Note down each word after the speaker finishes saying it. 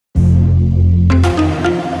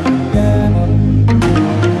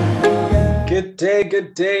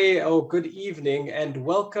good day, or good evening, and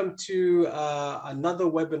welcome to another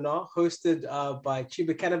webinar hosted by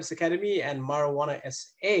Cheeba Cannabis Academy and Marijuana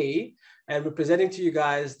SA. And we're presenting to you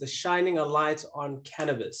guys the Shining a Light on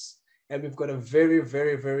Cannabis. And we've got a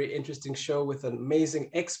very interesting show with amazing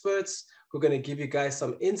experts who are going to give you guys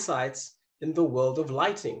some insights in the world of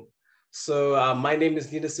lighting. So my name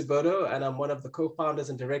is Nina Sibodo, and I'm one of the co-founders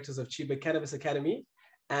and directors of Cheeba Cannabis Academy.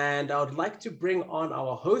 And I would like to bring on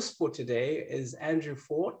our host for today is Andrew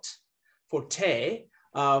Forte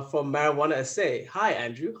from Marijuana SA. Hi,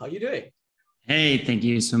 Andrew. How are you doing? Hey, thank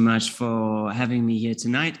you so much for having me here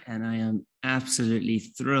tonight. And I am absolutely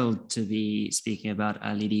thrilled to be speaking about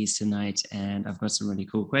LEDs tonight. And I've got some really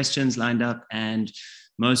cool questions lined up. And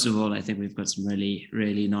most of all, I think we've got some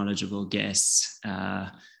really knowledgeable guests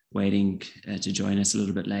waiting to join us a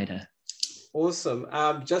little bit later. Awesome.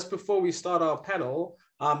 Just before we start our panel,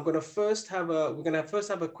 we're gonna first have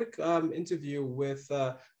a quick interview with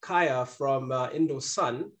Caiya from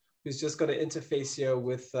InDorSun, who's just gonna interface here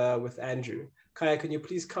with Andrew. Caiya, can you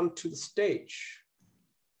please come to the stage?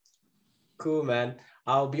 Cool, man.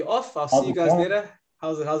 I'll be off. I'll see you guys later.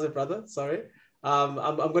 How's it, brother? Sorry. I'm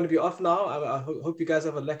going to be off now. I hope you guys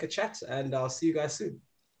have a lekker chat, and I'll see you guys soon.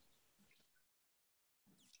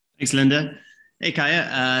 Thanks, Linda. Hey,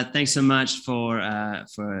 Caiya, thanks so much for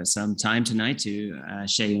some time tonight to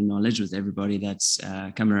share your knowledge with everybody that's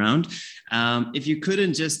come around. If you could,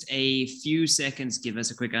 in just a few seconds, give us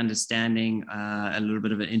a quick understanding, a little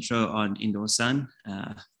bit of an intro on InDorSun.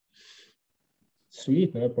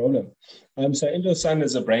 Sweet, no problem. So InDorSun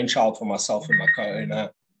is a brainchild for myself and my co-owner,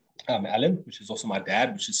 Alan, which is also my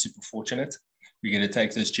dad, which is super fortunate. We're going to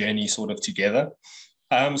take this journey sort of together.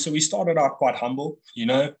 So we started out quite humble, you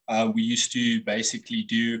know. We used to basically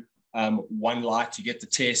do one light to get the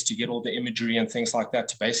test, to get all the imagery and things like that,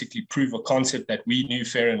 to basically prove a concept that we knew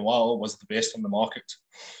fair and well was the best on the market.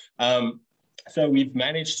 So we've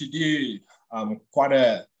managed to do quite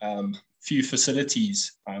a few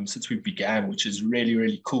facilities since we began, which is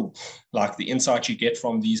really cool. Like the insight you get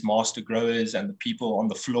from these master growers and the people on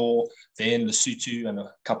the floor there in Lesotho and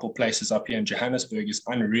a couple places up here in Johannesburg is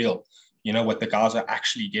unreal. You know, what the guys are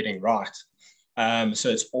actually getting right. So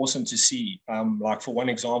it's awesome to see. Like for one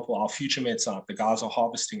example, our Future Med site, the guys are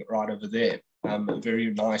harvesting it right over there. A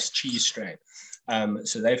very nice cheese strain.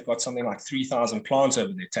 So they've got something like 3,000 plants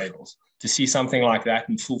over their tables. To see something like that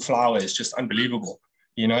in full flower is just unbelievable.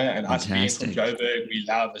 You know, and Fantastic. Us being from Joburg, we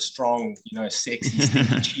love a strong, you know, sexy,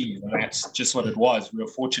 stinky cheese. And that's just what it was. We were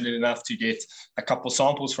fortunate enough to get a couple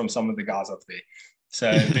samples from some of the guys up there.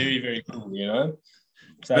 So very cool, you know.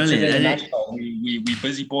 So that's in a nutshell. We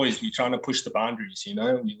busy boys. We're trying to push the boundaries, you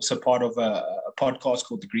know. We're also part of a podcast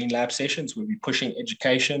called the Green Lab Sessions, where we're pushing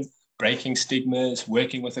education, breaking stigmas,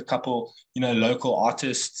 working with a couple, you know, local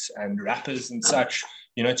artists and rappers and such,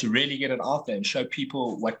 you know, to really get it out there and show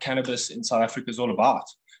people what cannabis in South Africa is all about.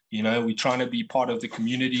 You know, we're trying to be part of the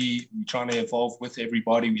community. We're trying to evolve with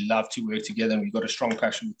everybody. We love to work together, and we've got a strong,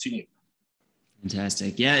 passionate team.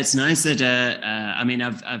 Fantastic. Yeah, it's nice that, I mean,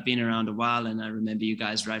 I've been around a while, and I remember you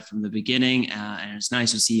guys right from the beginning, and it's nice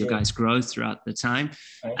to see you guys grow throughout the time.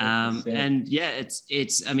 And yeah,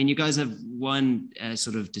 it's, I mean, you guys have one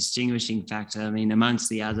sort of distinguishing factor. I mean, amongst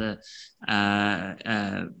the other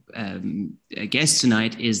guests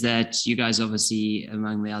tonight is that you guys obviously,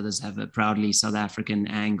 among the others, have a proudly South African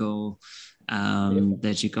angle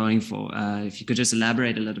that you're going for. If you could just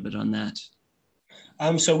elaborate a little bit on that.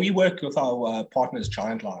 So we work with our partners,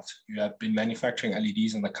 Giant Light, who have been manufacturing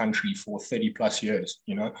LEDs in the country for 30 plus years.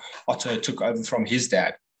 You know, Otto took over from his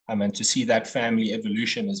dad. And to see that family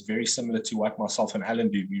evolution is very similar to what myself and Alan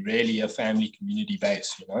do. We're really a family community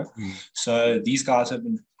base, you know. So these guys have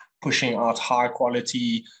been pushing out high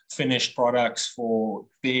quality finished products for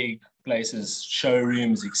big places,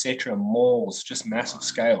 showrooms, etc., malls, just massive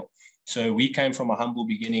scale. So we came from a humble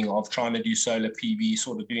beginning of trying to do solar PV,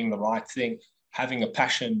 sort of doing the right thing, having a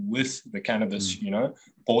passion with the cannabis, you know,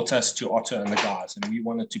 brought us to Otto and the guys. And we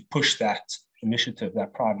wanted to push that initiative,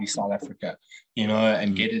 that proudly South Africa, you know,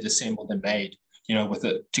 and get it assembled and made, you know, with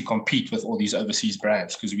it to compete with all these overseas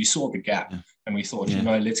brands, because we saw the gap and we thought, you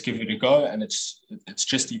know, let's give it a go. And it's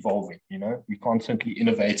just evolving, you know, we're constantly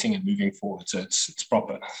innovating and moving forward. So it's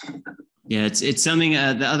proper. Yeah, it's something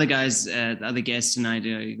the other guys, the other guests tonight,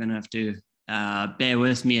 you're going to have to bear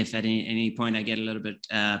with me if at any point I get a little bit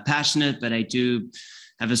passionate, but I do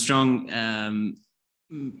have a strong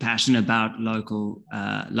passion about local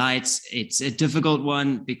lights. It's a difficult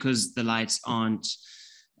one because the lights aren't,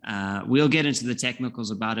 we'll get into the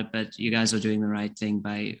technicals about it, but you guys are doing the right thing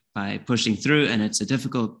by pushing through, and it's a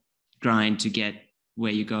difficult grind to get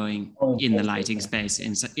where you're going in the lighting space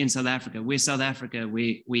in South Africa. We're South Africa.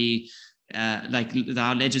 We like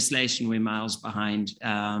our legislation, we're miles behind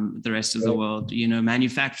the rest of the world. You know,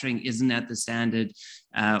 manufacturing isn't at the standard,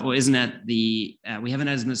 or isn't at the. We haven't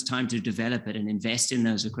had as much time to develop it and invest in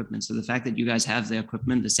those equipment. So the fact that you guys have the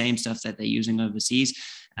equipment, the same stuff that they're using overseas,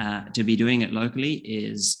 to be doing it locally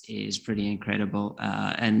is pretty incredible.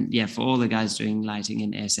 And yeah, for all the guys doing lighting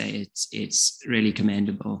in SA, it's really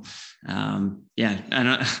commendable. Yeah,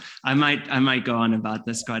 and I might go on about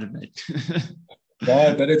this quite a bit.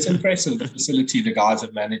 No, but it's impressive the facility the guys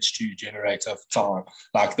have managed to generate over time.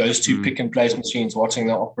 Like those two pick and place machines, watching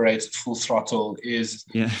them operate at full throttle is,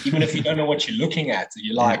 even if you don't know what you're looking at,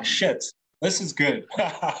 you're like, shit, this is good.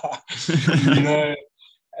 You know,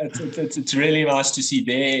 it's really nice to see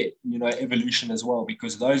their, you know, evolution as well,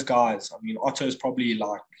 because those guys, I mean, Otto's probably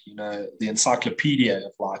like, you know, the encyclopedia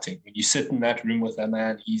of lighting. When you sit in that room with a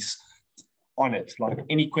man, he's on it. Like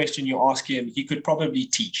any question you ask him, he could probably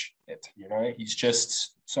teach it. You know, he's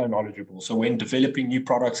just so knowledgeable. So when developing new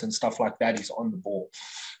products and stuff like that, he's on the ball.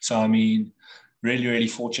 So I mean, really, really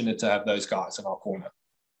fortunate to have those guys in our corner.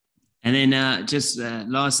 And then just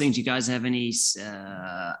last thing, do you guys have any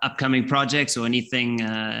upcoming projects or anything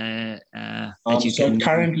that you so can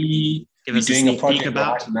currently give us doing a a project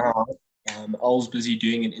about? right now. Al's busy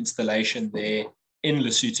doing an installation there in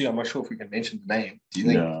Lesotho. I'm not sure if we can mention the name. Do you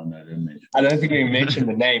think? No, don't mention. I don't think we can mention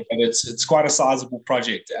the name, but it's quite a sizable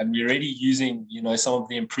project, and we're already using, you know, some of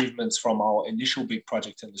the improvements from our initial big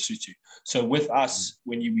project in Lesotho. So with us,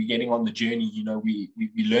 when you be getting on the journey, you know, we're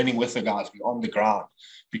learning with the guys. We're on the ground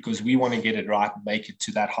because we want to get it right and make it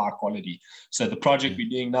to that high quality. So the project we're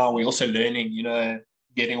doing now, we're also learning, you know,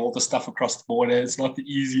 getting all the stuff across the border. It's not the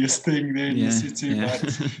easiest thing there in Lesotho,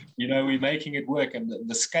 but, you know, we're making it work. And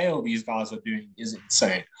the scale these guys are doing is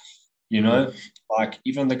insane. You know, like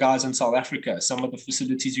even the guys in South Africa, some of the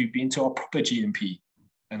facilities we've been to are proper GMP.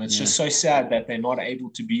 And it's just so sad that they're not able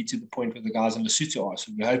to be to the point where the guys in Lesotho are.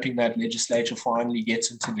 So we're hoping that legislature finally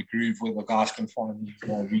gets into the groove where the guys can finally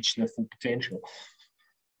reach their full potential.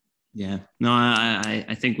 Yeah, no,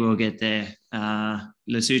 I think we'll get there.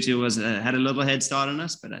 Lesotho had a little head start on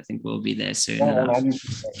us, but I think we'll be there soon enough.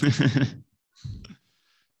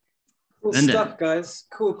 Cool stuff, guys.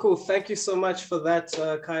 Cool. Thank you so much for that,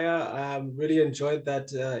 Caiya. Really enjoyed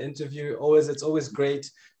that interview. It's always great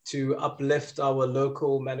to uplift our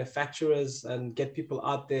local manufacturers and get people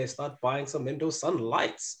out there, start buying some InDorSun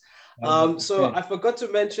lights. So I forgot to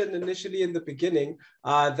mention initially in the beginning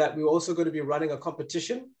that we're also going to be running a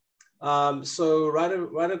competition. So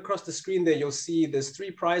right across the screen there, you'll see there's 3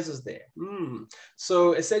 prizes there.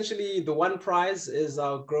 So essentially the one prize is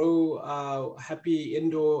our Grow Happy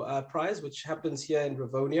Indoor prize, which happens here in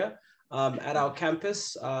Rivonia at our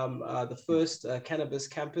campus, the first cannabis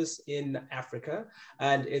campus in Africa.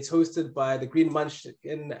 And it's hosted by the Green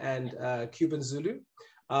Munchkin and Cuban Zulu.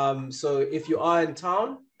 So if you are in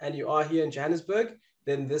town and you are here in Johannesburg,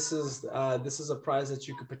 then this is a prize that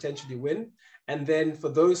you could potentially win. And then for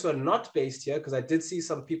those who are not based here, because I did see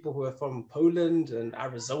some people who are from Poland and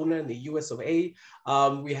Arizona and the US of A,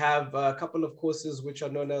 we have a couple of courses which are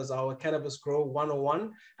known as our Cannabis Grow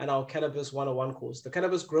 101 and our Cannabis 101 course. The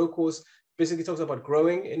Cannabis Grow course basically talks about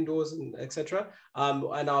growing indoors and etc.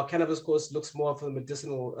 And our cannabis course looks more for the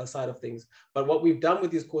medicinal side of things. But what we've done with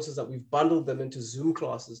these courses is that we've bundled them into Zoom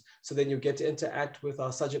classes. So then you get to interact with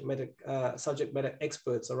our subject matter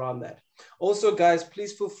experts around that. Also, guys,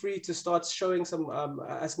 please feel free to start showing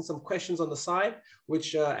asking some questions on the side,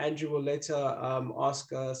 which Andrew will later ask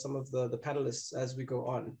some of the panelists as we go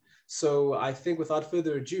on. So I think without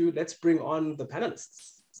further ado, let's bring on the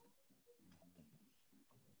panelists.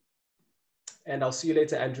 And I'll see you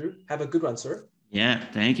later, Andrew. Have a good one, sir. Yeah,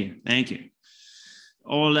 thank you.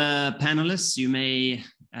 All panelists, you may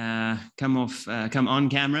come on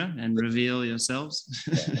camera and reveal yourselves.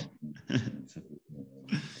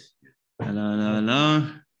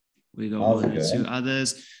 Hello. We got 1 or 2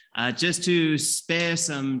 others. Just to spare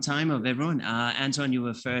some time of everyone, Anton, you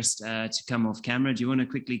were first to come off camera. Do you want to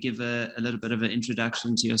quickly give a little bit of an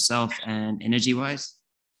introduction to yourself and Engergywise?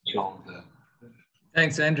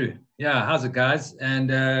 Thanks, Andrew. Yeah, how's it, guys? And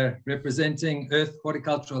representing Earth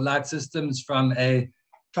Horticultural Light Systems from a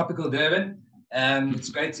tropical Durban. It's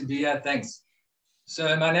great to be here. Thanks.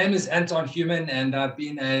 So my name is Anthon Human, and I've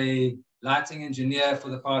been a lighting engineer for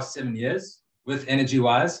the past 7 years with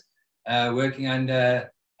Engergywise, working under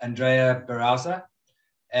Andrea Barausa.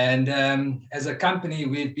 And as a company,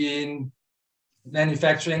 we've been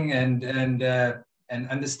manufacturing and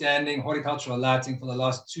understanding horticultural lighting for the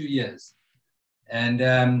last 2 years.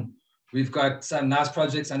 And we've got some nice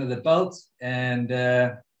projects under the belt, and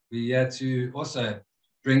We're here to also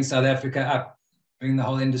bring South Africa up, bring the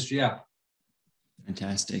whole industry up.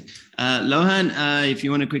 Fantastic. Louhan, if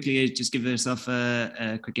you want to quickly just give yourself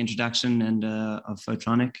a quick introduction and of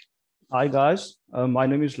Photronic. Hi guys, my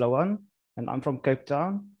name is Louhan and I'm from Cape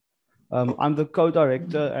Town. I'm the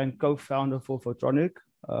co-director and co-founder for Photronic.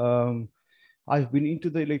 I've been into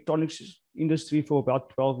the electronics industry for about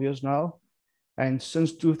 12 years now. And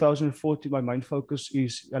since 2014, my main focus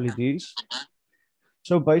is LEDs.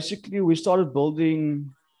 So basically we started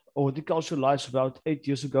building horticultural lights about 8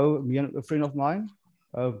 years ago, me and a friend of mine.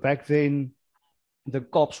 Back then, the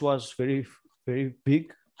COPS was very, very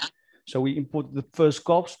big. So we imported the first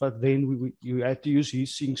COPS, but then you had to use heat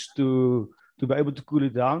sinks to be able to cool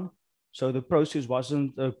it down. So the process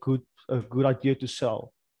wasn't a good idea to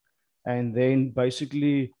sell. And then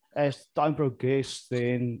basically, as time progressed,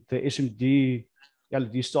 then the SMD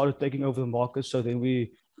LED started taking over the market. So then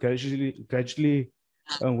we gradually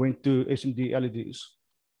went to SMD LEDs.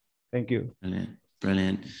 Thank you.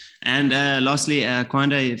 Brilliant. And lastly,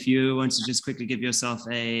 Kwanda, if you want to just quickly give yourself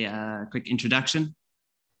a quick introduction.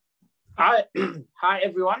 Hi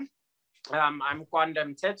everyone. I'm Kwanda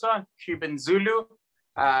Mtetwa, Cuban Zulu.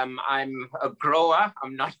 I'm a grower.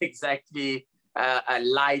 I'm not exactly a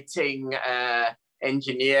lighting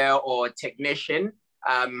engineer or technician.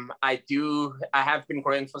 I have been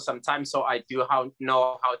growing for some time, so I do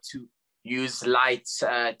know how to use lights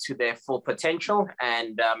to their full potential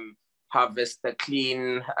and harvest the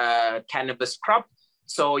clean cannabis crop.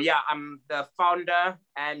 So yeah, I'm the founder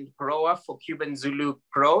and grower for Cuban Zulu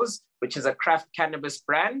Grows, which is a craft cannabis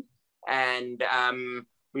brand. And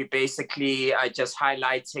we basically are just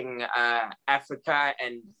highlighting Africa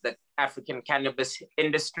and the African cannabis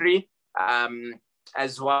industry,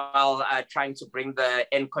 as well trying to bring the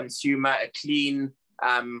end consumer a clean,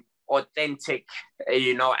 authentic,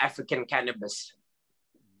 African cannabis.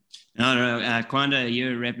 No, Kwanda,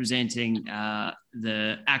 you're representing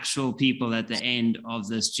the actual people at the end of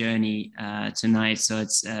this journey tonight. So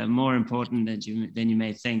it's more important than you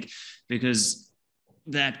may think, because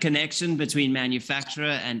that connection between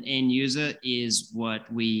manufacturer and end user is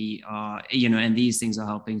what we are, and these things are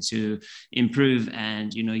helping to improve.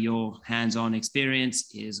 And, your hands-on experience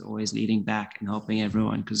is always leading back and helping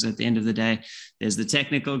everyone, because at the end of the day, there's the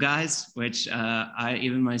technical guys, which I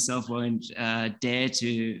even myself won't dare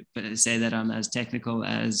to say that I'm as technical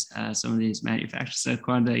as some of these manufacturers. So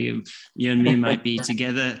Kwanda, you and me might be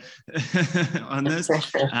together on this.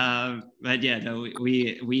 But yeah, no,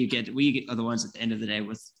 we are the ones at the end of the day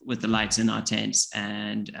with the lights in our tents,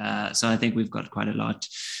 and so I think we've got quite a lot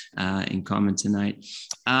in common tonight,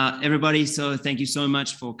 everybody. So thank you so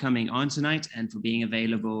much for coming on tonight and for being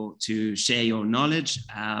available to share your knowledge.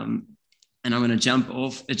 And I'm going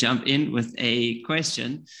to jump in with a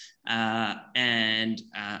question, and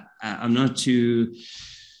I'm not too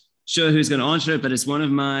sure who's going to answer it, but it's one of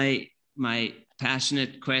my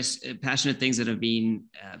passionate things that have been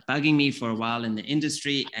bugging me for a while in the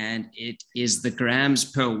industry, and it is the grams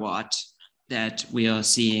per watt that we are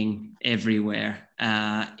seeing everywhere.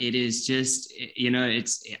 It is just,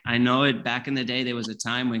 I know it back in the day, there was a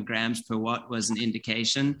time when grams per watt was an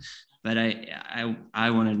indication, but I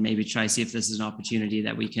want to maybe try see if this is an opportunity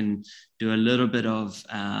that we can do a little bit of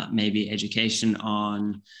maybe education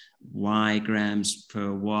on why grams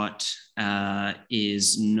per watt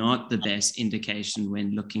is not the best indication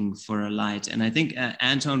when looking for a light. And I think,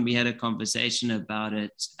 Anton, we had a conversation about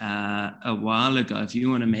it a while ago. If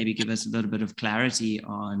you want to maybe give us a little bit of clarity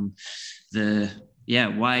on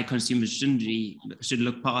why consumers should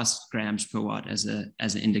look past grams per watt as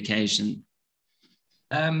an indication.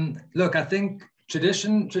 Look, I think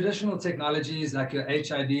traditional technologies like your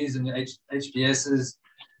HIDs and your HPSs,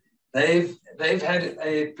 they've had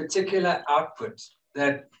a particular output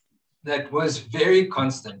that was very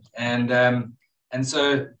constant, and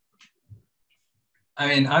so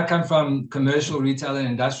I come from commercial, retail, and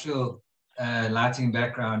industrial lighting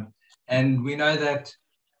background, and we know that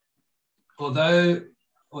although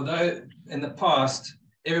in the past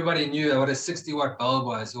everybody knew what a 60-watt bulb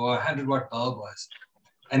was or a 100-watt bulb was,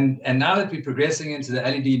 and now that we're progressing into the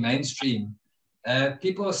LED mainstream,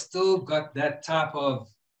 people still got that type of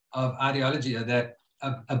ideology that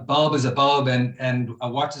a bulb is a bulb and a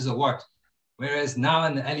watt is a watt. Whereas now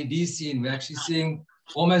in the LED scene, we're actually seeing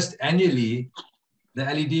almost annually, the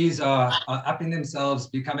LEDs are upping themselves,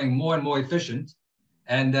 becoming more and more efficient.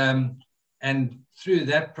 And through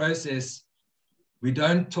that process, we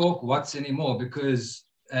don't talk watts anymore because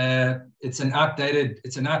it's an outdated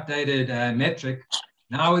metric.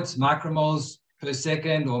 Now it's micromoles per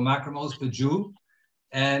second or micromoles per joule.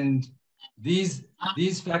 And these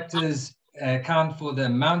factors account for the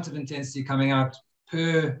amount of intensity coming out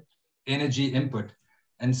per energy input.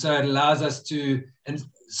 And so it allows us to, and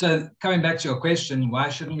so coming back to your question, why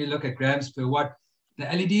shouldn't we look at grams per watt? The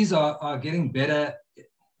LEDs are getting better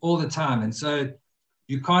all the time. And so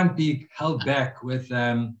you can't be held back with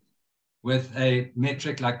a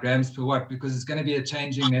metric like grams per watt, because it's going to be a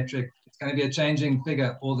changing metric. It's going to be a changing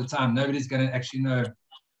figure all the time. Nobody's going to actually know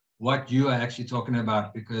what you are actually talking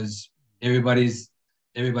about, because everybody's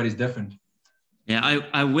different. Yeah,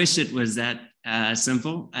 I wish it was that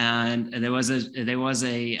simple. And there was an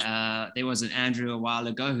Andrew a while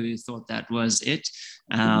ago who thought that was it.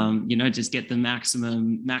 You know, just get the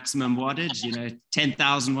maximum wattage.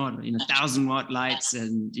 10,000 watt, 1,000 watt lights,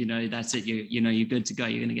 and that's it. You're good to go.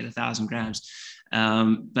 You're going to get 1,000 grams.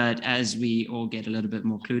 But as we all get a little bit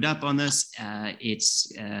more clued up on this,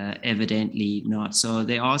 it's evidently not. So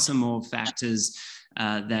there are some more factors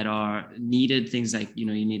that are needed. Things like, you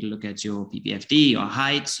need to look at your PPFD, your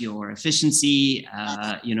height, your efficiency,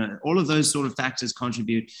 all of those sort of factors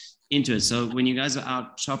contribute into it. So when you guys are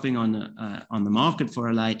out shopping on the market for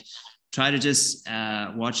a light, try to just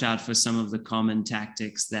watch out for some of the common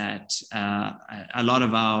tactics that a lot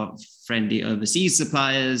of our friendly overseas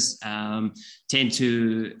suppliers tend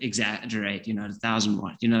to exaggerate, 1,000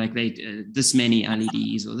 watt, like this many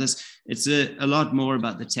LEDs or this. It's a lot more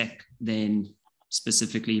about the tech than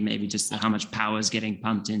specifically maybe just how much power is getting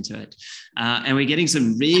pumped into it. And we're getting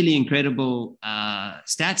some really incredible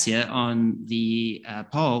stats here on the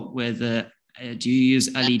poll where do you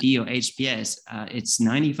use LED or HPS? It's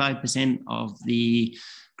 95% of the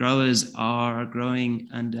growers are growing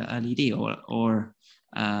under LED or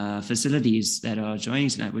facilities that are joining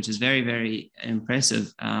tonight, which is very, very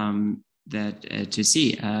impressive to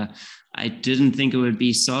see. I didn't think it would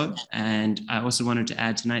be so. And I also wanted to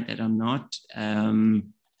add tonight that I'm not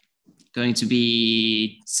going to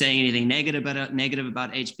be saying anything negative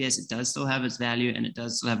about HPS. It does still have its value, and it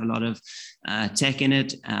does still have a lot of tech in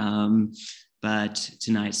it. But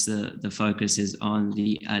tonight's the focus is on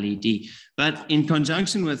the LED. But in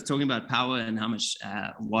conjunction with talking about power and how much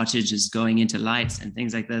wattage is going into lights and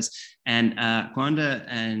things like this, and Kwanda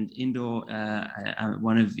and Indor,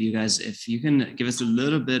 one of you guys, if you can give us a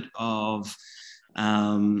little bit of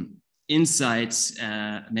insights,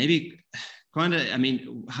 maybe Kwanda, I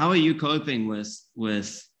mean, how are you coping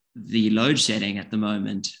with the load shedding at the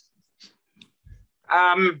moment?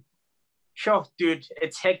 Sure, dude,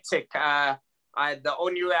 it's hectic. The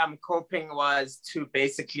only way I'm coping was to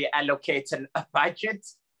basically allocate a budget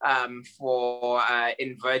for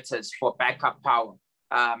inverters for backup power.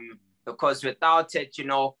 Because without it,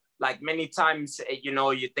 like many times,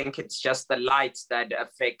 you think it's just the light that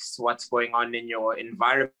affects what's going on in your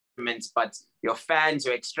environment, but your fans,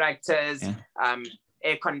 your extractors,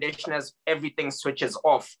 air conditioners, everything switches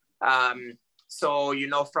off. So,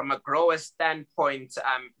 from a grower standpoint,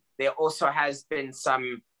 there also has been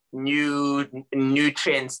some new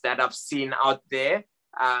nutrients that I've seen out there.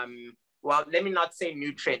 Well, let me not say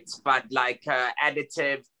nutrients, but like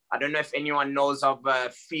additive. I don't know if anyone knows of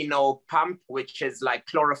a pheno pump, which is like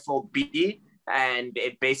chlorophyll B, and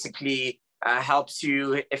it basically helps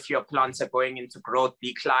you if your plants are going into growth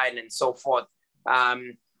decline and so forth.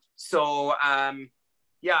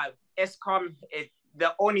 Yeah, ESCOM,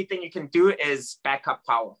 the only thing you can do is backup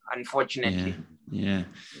power, unfortunately. Yeah.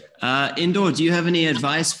 Indor, do you have any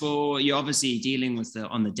advice you're obviously dealing with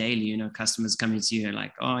on the daily, customers coming to you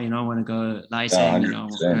like, oh, I want to go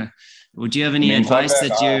lighting, would you have any advice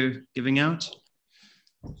that you're giving out?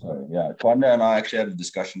 So yeah, Kwanda and I actually had a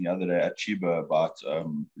discussion the other day at Cheeba about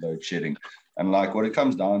load shedding. And like what it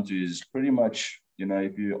comes down to is pretty much,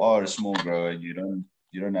 if you are a small grower, you don't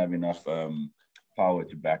have enough power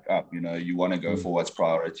to back up. You want to go for what's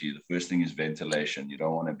priority. The first thing is ventilation. You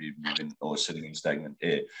don't want to be moving or sitting in stagnant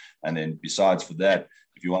air. And then besides for that,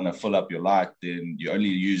 if you want to fill up your light, then you only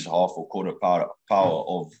use half or quarter power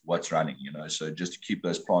of what's running, so just to keep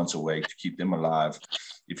those plants awake, to keep them alive.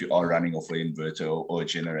 If you are running off an inverter or a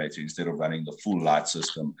generator, instead of running the full light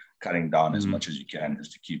system, cutting down as much as you can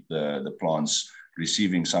just to keep the plants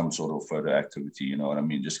receiving some sort of photo activity, you know what I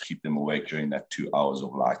mean? Just keep them awake during that 2 hours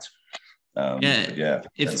of light.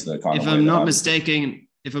 If I'm not mistaken,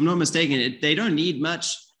 they don't need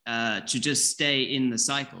much to just stay in the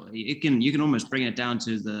cycle. You can almost bring it down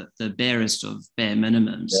to the barest of bare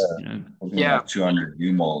minimums. Like 200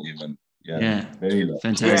 UMOL even. Very low.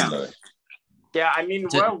 Fantastic. Very low. Yeah, I mean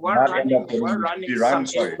we're running some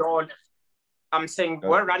indoor. I'm saying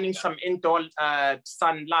we're running some indoor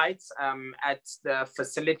sunlights at the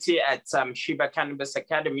facility at Cheeba Cannabis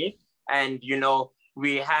Academy, and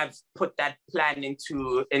we have put that plan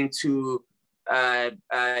into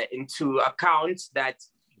into account that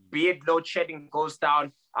be it load shedding goes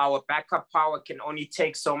down, our backup power can only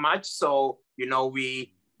take so much. So, you know,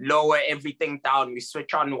 we lower everything down. We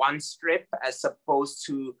switch on one strip as opposed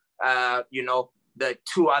to, you know, the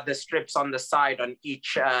two other strips on the side on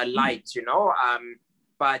each light, you know.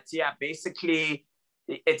 But yeah, basically,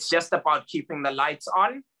 it's just about keeping the lights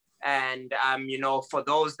on. And, you know, for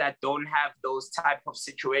those that don't have those type of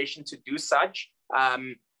situation to do such,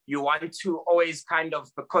 you want to always kind of,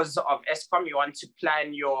 because of ESCOM, you want to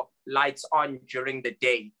plan your lights on during the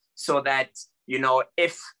day so that, you know,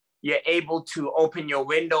 if you're able to open your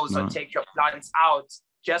windows or take your plants out,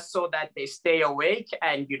 just so that they stay awake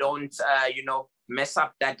and you don't, you know, mess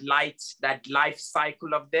up that life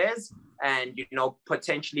cycle of theirs and, you know,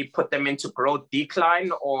 potentially put them into growth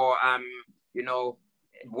decline or, you know,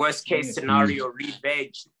 worst case scenario,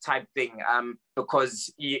 re-veg type thing,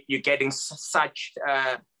 because you're getting such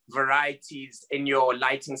varieties in your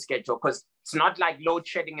lighting schedule, because it's not like load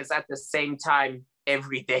shedding is at the same time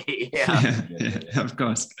every day. Of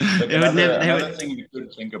course. Another thing you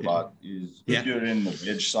could think about is if you're in the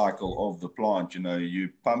veg cycle of the plant, you know, you're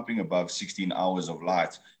pumping above 16 hours of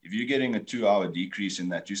light. If you're getting a 2-hour decrease in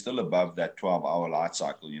that, you're still above that 12-hour light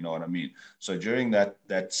cycle. You know what I mean? So during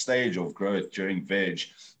that stage of growth during veg,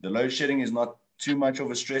 the load shedding is not too much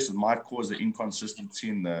of a stress. It might cause the inconsistency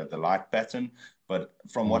in the light pattern. But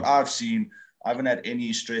from what I've seen, I haven't had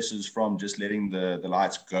any stresses from just letting the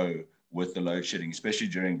lights go with the load shedding, especially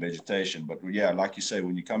during vegetation. But yeah, like you say,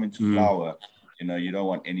 when you come into flower, you know, you don't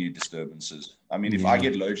want any disturbances. I mean, if I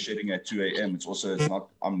get load shedding at 2 a.m.,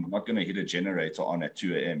 I'm not going to hit a generator on at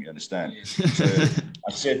 2 a.m. You understand? So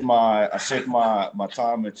I set my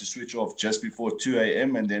timer to switch off just before 2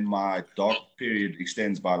 a.m. and then my dark period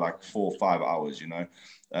extends by like 4 or 5 hours, you know?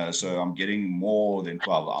 So I'm getting more than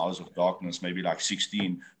 12 hours of darkness, maybe like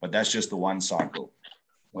 16, but that's just the one cycle.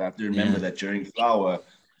 We have to remember that during flower,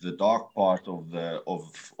 the dark part of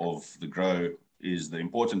the grow is the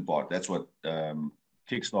important part. That's what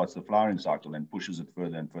kickstarts the flowering cycle and pushes it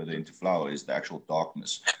further and further into flower is the actual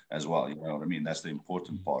darkness as well. You know what I mean? That's the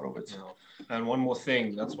important part of it. Yeah. And one more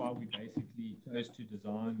thing, that's why we basically chose to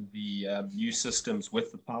design the new systems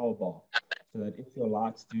with the power bar, so that if your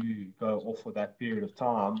lights do go off for that period of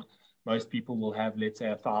time, most people will have, let's say,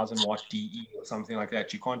 1,000 watt DE or something like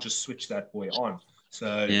that. You can't just switch that boy on.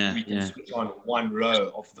 So we can switch on one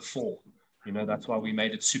row of the 4. You know, that's why we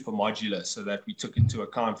made it super modular, so that we took into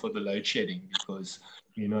account for the load shedding, because,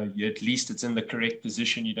 you know, at least it's in the correct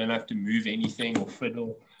position. You don't have to move anything or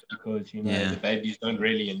fiddle, because, you know, the babies don't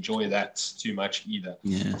really enjoy that too much either.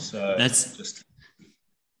 Yeah. So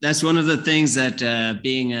that's one of the things that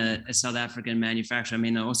being a South African manufacturer, I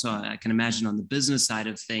mean, also I can imagine on the business side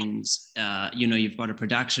of things, you know, you've got a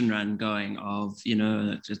production run going of, you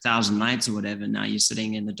know, 1,000 lights or whatever. Now you're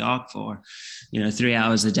sitting in the dark for, you know, 3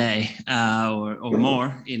 hours a day or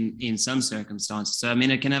more in some circumstances. So, I mean,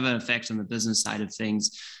 it can have an effect on the business side of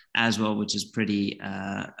things as well, which is pretty,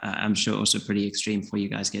 I'm sure also pretty extreme for you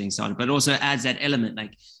guys getting started, but also adds that element,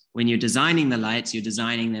 like, when you're designing the lights, you're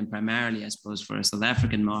designing them primarily, I suppose, for a South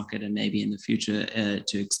African market and maybe in the future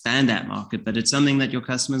to expand that market. But it's something that your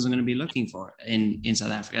customers are going to be looking for in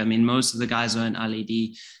South Africa. I mean, most of the guys are in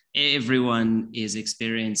LED. Everyone is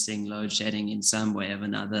experiencing load shedding in some way or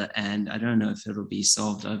another. And I don't know if it'll be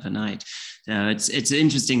solved overnight. So it's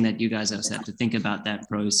interesting that you guys also have to think about that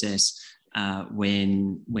process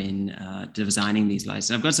when designing these lights.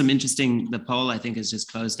 And I've got some interesting, the poll I think has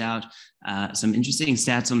just closed out, some interesting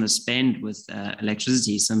stats on the spend with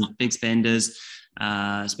electricity. Some big spenders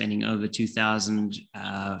spending over 2,000,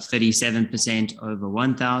 37% over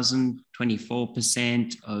 1,000,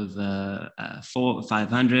 24% over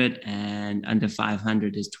 500, and under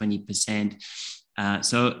 500 is 20%.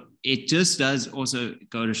 So it just does also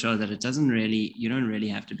go to show that you don't really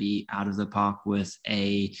have to be out of the park with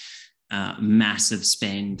a massive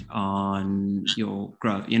spend on your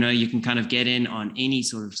grow. You know, you can kind of get in on any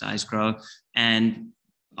sort of size grow, and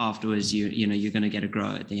afterwards you're going to get a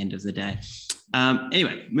grow at the end of the day.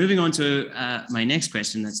 Anyway, moving on to my next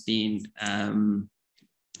question, that's been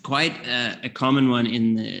quite a common one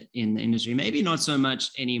in the industry, maybe not so much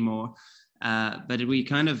anymore, but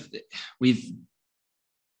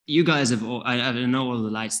you guys have all, I know all the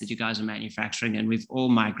lights that you guys are manufacturing, and we've all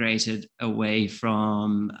migrated away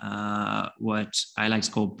from what I like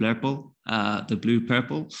to call blurple, the blue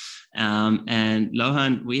purple. And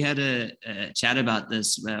Louhan, we had a chat about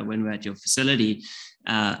this when we were at your facility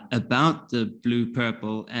about the blue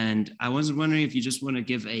purple. And I was wondering if you just want to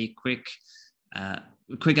give a quick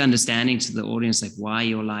quick understanding to the audience, like why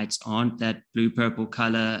your lights aren't that blue-purple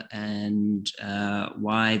color and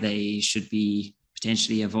why they should be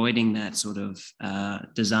potentially avoiding that sort of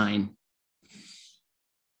design.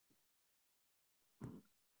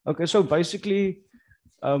 Okay, so basically,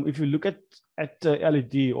 if you look at the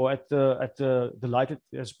LED or at the light that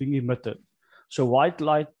is being emitted, so white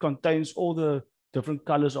light contains all the different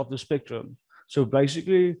colors of the spectrum. So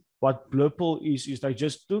basically, what blurple is they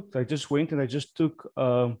just took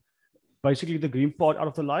basically the green part out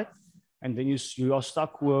of the light, and then you are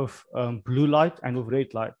stuck with blue light and with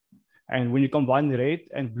red light. And when you combine the red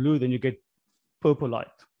and blue, then you get purple light.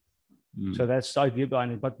 So that's the idea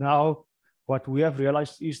behind it. But now, what we have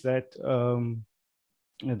realized is that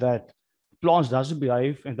that plants doesn't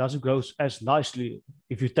behave and doesn't grow as nicely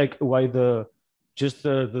if you take away just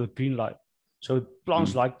the green light. So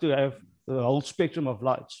plants like to have the whole spectrum of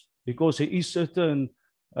lights, because there is certain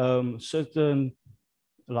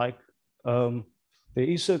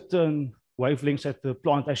wavelengths that the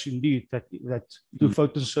plant actually need that to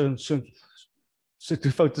photosynthesis.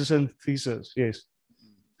 Yes,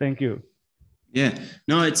 thank you. Yeah,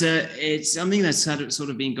 no, it's something that's sort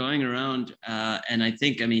of been going around, and I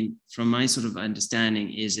think, I mean, from my sort of understanding,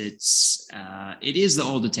 it is the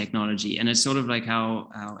older technology, and it's sort of like how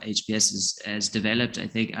HPS has developed. I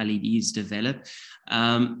think LEDs develop.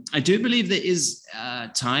 I do believe there is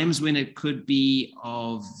times when it could be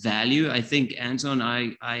of value. I think, Anton,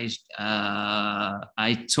 I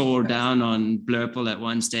tore down on Blurple at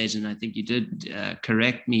one stage, and I think you did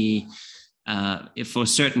correct me. For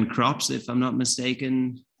certain crops, if I'm not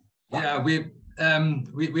mistaken. Yeah, we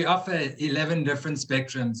offer 11 different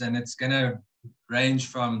spectrums, and it's going to range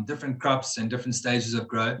from different crops and different stages of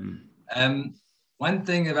growth. One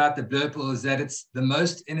thing about the Blurple is that it's the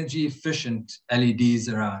most energy efficient LEDs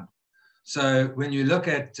around. So when you look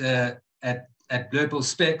at Blurple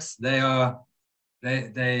specs, they a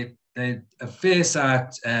fair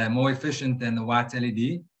sight more efficient than the white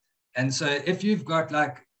LED. And so if you've got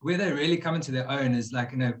where they really come into their own is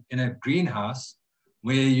like in a greenhouse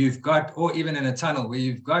where you've got, or even in a tunnel where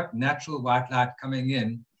you've got natural white light coming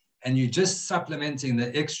in, and you're just supplementing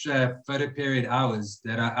the extra photoperiod hours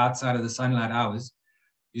that are outside of the sunlight hours.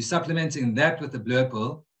 You're supplementing that with the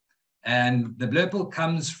Blurple, and the Blurple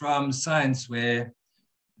comes from science where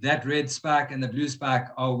that red spike and the blue spike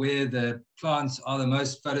are where the plants are the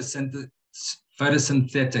most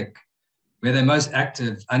photosynthetic, where they're most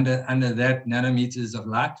active under that nanometers of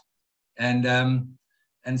light. And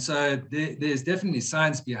so there's definitely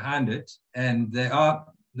science behind it, and they are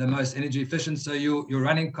the most energy efficient. So your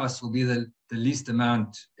running costs will be the least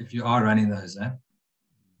amount if you are running those.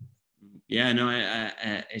 Yeah, no,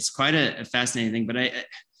 it's quite a fascinating thing, but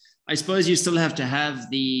I suppose you still have to have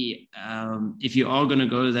the, if you are going to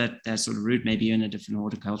go that sort of route, maybe in a different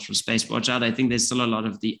horticultural space, watch out. I think there's still a lot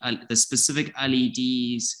of the specific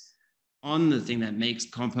LEDs on the thing that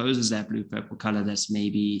composes that blue-purple color. That's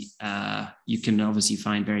maybe, you can obviously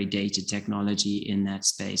find very dated technology in that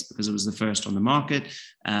space because it was the first on the market.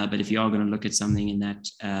 But if you are going to look at something in that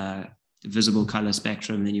visible color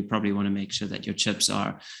spectrum, then you probably want to make sure that your chips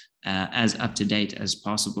are as up to date as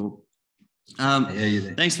possible.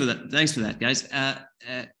 Thanks for that, guys. I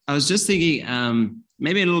was just thinking,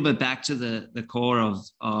 maybe a little bit back to the core of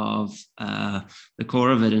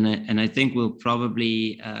it, and I think we'll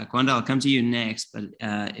probably Kwanda, I'll come to you next, but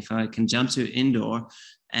if I can jump to indoor,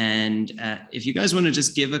 and if you guys want to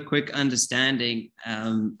just give a quick understanding,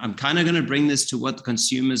 I'm kind of going to bring this to what the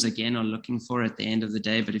consumers again are looking for at the end of the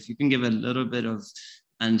day, but if you can give a little bit of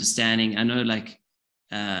understanding. I know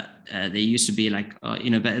there used to be but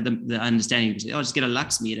the understanding, you can say, just get a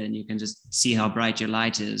lux meter and you can just see how bright your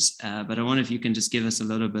light is. But I wonder if you can just give us a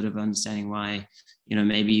little bit of understanding why,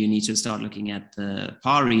 maybe you need to start looking at the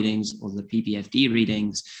PAR readings or the PPFD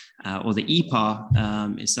readings or the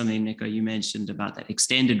EPAR is something, Nico, you mentioned about that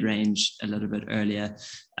extended range a little bit earlier.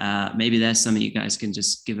 Maybe that's something you guys can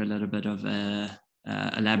just give a little bit of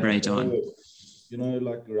elaborate on.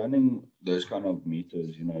 Like running those kind of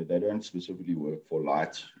meters, they don't specifically work for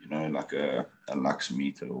light, like a lux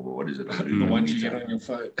meter or what is it? The ones you get on your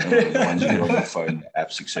phone. The ones you get on your phone,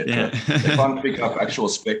 apps, etc. Yeah. They can't pick up actual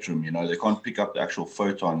spectrum, they can't pick up the actual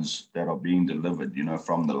photons that are being delivered,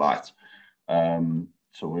 from the light.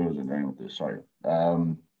 So where was I going with this? Sorry.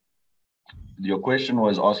 Your question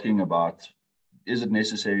was asking about, is it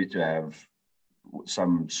necessary to have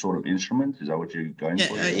some sort of instrument? Is that what you're going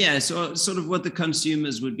for? Yeah. So sort of what the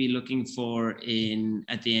consumers would be looking for at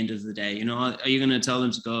the end of the day. Are you going to tell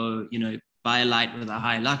them to go, buy a light with a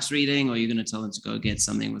high lux reading, or you're going to tell them to go get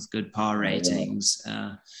something with good PAR ratings?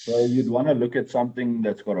 So you'd want to look at something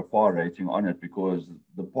that's got a PAR rating on it, because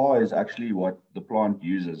the PAR is actually what the plant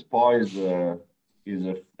uses. PAR is a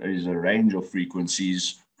range of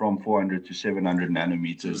frequencies from 400 to 700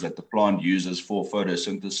 nanometers that the plant uses for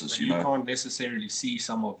photosynthesis. You can't necessarily see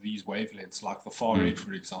some of these wavelengths, like the far red,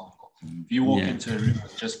 for example. If you walk into a room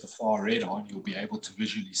with just the far red on, you'll be able to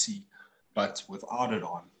visually see, but without it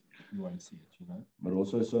on, you won't see it, But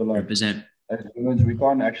also, so like, 100%. as humans, we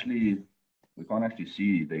can't actually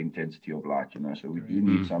see the intensity of light, so we do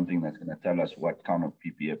need something that's going to tell us what kind of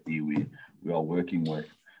PPFD we are working with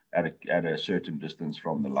at a certain distance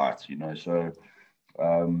from the light, so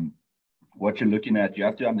what you're looking at, you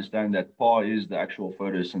have to understand that PAR is the actual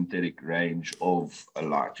photosynthetic range of a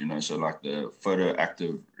light, so like the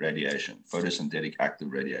photosynthetic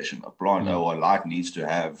active radiation. A plant or a light needs to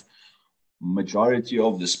have majority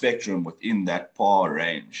of the spectrum within that PAR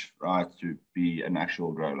range, right, to be an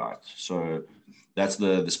actual grow light. So that's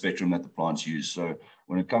the spectrum that the plants use. So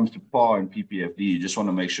when it comes to PAR and PPFD, you just want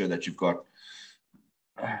to make sure that you've got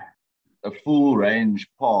a full range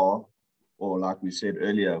PAR, or like we said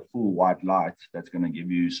earlier, a full white light that's going to give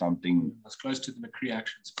you something as close to the McCree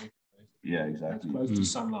action spectrum. Yeah, exactly. As close to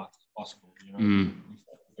sunlight as possible.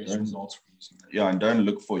 Best results for using that. Yeah, and don't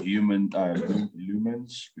look for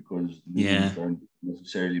lumens, because lumens don't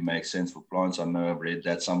necessarily make sense for plants. I know I've read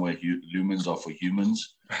that somewhere. Lumens are for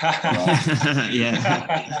humans.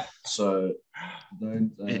 Yeah. So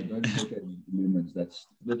don't look at lumens. That's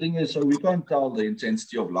the thing is. So we can't tell the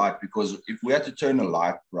intensity of light, because if we had to turn a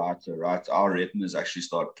light brighter, right, our retinas actually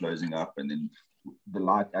start closing up, and then the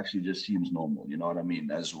light actually just seems normal. You know what I mean?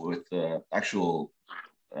 As with the actual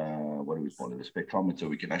what do we call it? A spectrometer,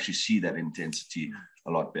 we can actually see that intensity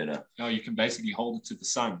a lot better. No, you can basically hold it to the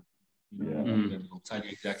sun. And it'll tell you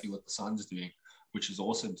exactly what the sun's doing, which is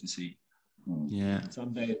awesome to see. Yeah.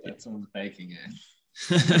 Someday that sounds baking.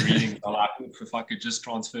 Readings are like, if I could just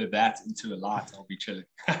transfer that into a light, I'll be chilling.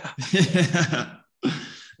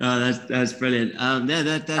 Oh, that's brilliant.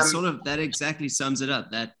 That exactly sums it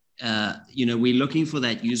up. That we're looking for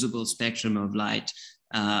that usable spectrum of light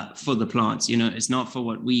for the plants. It's not for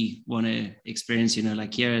what we want to experience.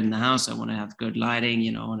 Like here in the house, I want to have good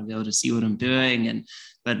lighting. I want to be able to see what I'm doing,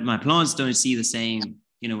 but my plants don't see the same.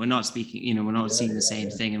 We're not speaking. We're not seeing the same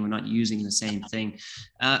thing, and we're not using the same thing.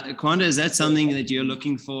 Kwanda, is that something that you're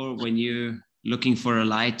looking for when you're looking for a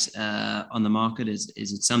light on the market? Is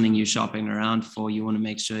it something you're shopping around for? You want to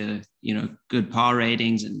make sure good PAR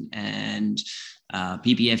ratings and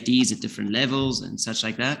PPFDs at different levels and such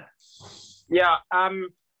like that? Yeah.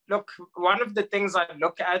 Look, one of the things I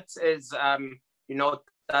look at is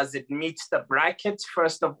does it meet the bracket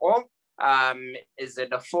first of all? Is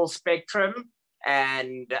it a full spectrum?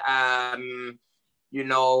 And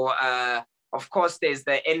of course, there's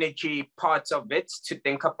the energy part of it to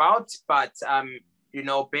think about, but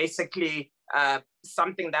basically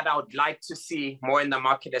something that I would like to see more in the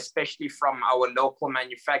market, especially from our local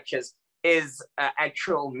manufacturers, is an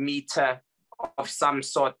actual meter of some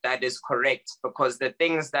sort that is correct. Because the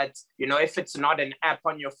things that, if it's not an app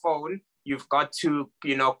on your phone, you've got to,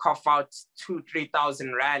 cough out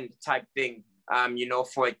 2,000-3,000 Rand type thing,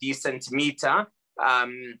 for a decent meter.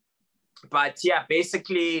 But yeah,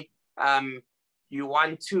 basically, you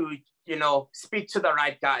want to, speak to the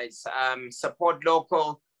right guys, support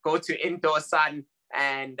local, go to InDorSun,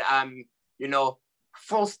 and,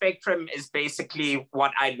 full spectrum is basically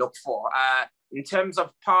what I look for. In terms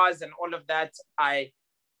of PARs and all of that, I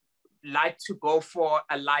like to go for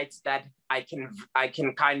a light that I can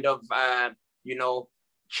kind of,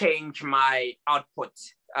 change my output,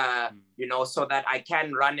 so that I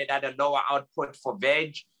can run it at a lower output for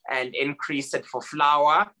veg and increase it for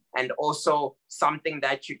flower, and also something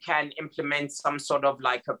that you can implement some sort of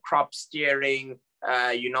like a crop steering,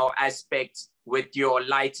 aspect with your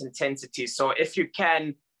light intensity. So if you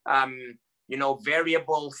can,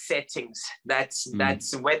 variable settings, that's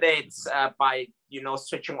whether it's by,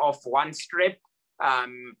 switching off one strip,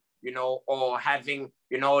 or having,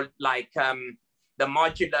 the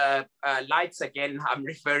modular lights. Again, I'm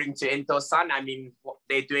referring to InDorSun. I mean,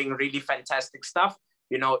 they're doing really fantastic stuff.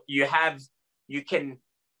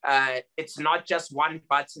 It's not just one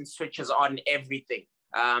button switches on everything.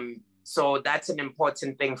 So that's an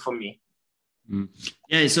important thing for me.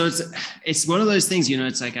 Yeah, so it's one of those things, you know,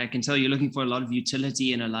 it's like I can tell you're looking for a lot of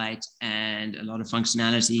utility in a light and a lot of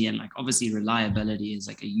functionality, and like obviously reliability is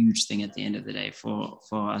like a huge thing at the end of the day for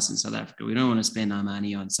us in South Africa. We don't want to spend our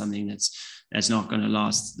money on something that's not going to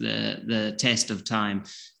last the test of time.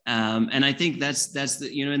 And I think that's the,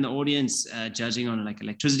 you know, in the audience, judging on like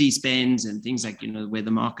electricity spends and things like, you know, where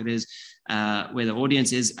the market is, where the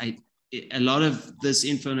audience is, a lot of this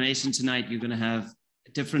information tonight, you're going to have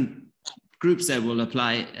different groups that will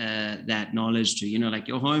apply that knowledge to, you know, like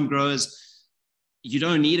your home growers, you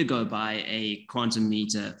don't need to go buy a quantum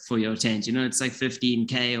meter for your tent. You know, it's like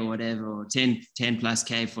 15K or whatever, or 10 plus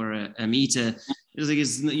K for a meter.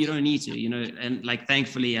 It's like, you don't need to, you know, and like,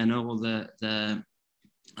 thankfully, I know all the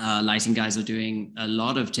lighting guys are doing a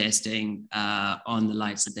lot of testing on the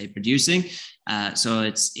lights that they're producing. So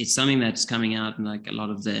it's something that's coming out, and like a lot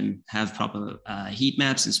of them have proper heat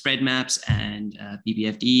maps and spread maps and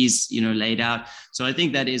BBFDs, you know, laid out. So I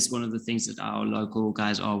think that is one of the things that our local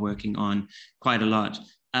guys are working on quite a lot.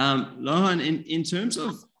 Louhan, in terms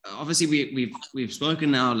of, obviously we've spoken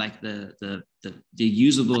now like the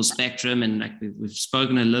usable spectrum, and like we've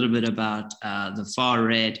spoken a little bit about the far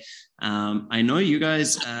red. I know you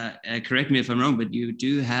guys, correct me if I'm wrong, but you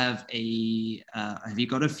do have have you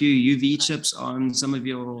got a few UV chips on some of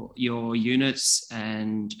your units,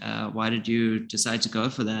 and why did you decide to go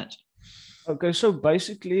for that? Okay, so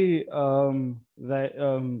basically,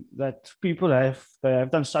 that people they have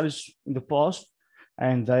done studies in the past,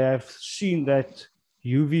 and they have seen that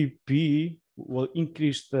UVB will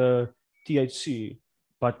increase the THC,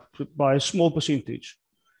 but by a small percentage.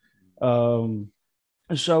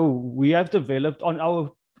 So we have developed on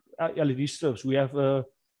our LED strips. We have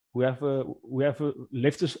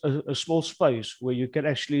left a small space where you can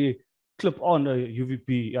actually clip on a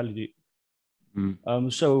UVB LED.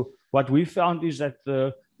 So what we found is that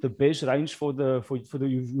the base range for the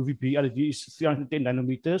UVB LED is 310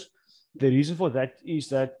 nanometers. The reason for that is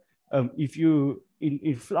that if you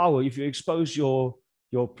in flower, if you expose your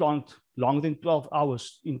plant longer than 12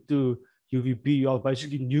 hours into UVB, you are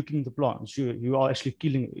basically nuking the plants. You are actually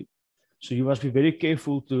killing it. So you must be very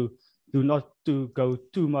careful to not to go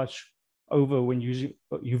too much over when using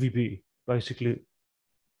UVB, basically.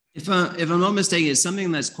 If I'm not mistaken, it's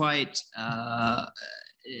something that's quite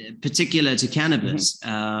particular to cannabis.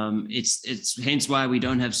 It's hence why we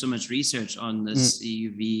don't have so much research on this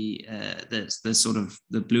UV, the sort of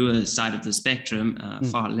the bluer side of the spectrum,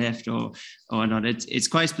 far left or not. It's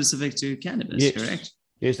quite specific to cannabis, yes. Correct?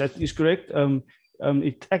 Yes, that is correct.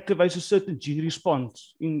 It activates a certain gene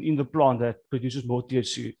response in the plant that produces more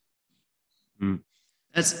THC.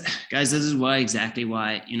 Guys, this is exactly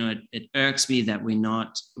why, you know, it irks me that we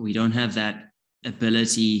don't have that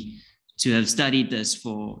ability to have studied this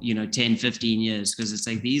for, you know, 10, 15 years, because it's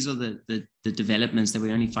like these are the developments that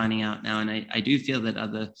we're only finding out now. And I do feel that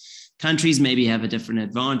other countries maybe have a different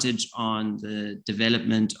advantage on the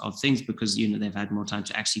development of things because, you know, they've had more time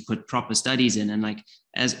to actually put proper studies in. And like,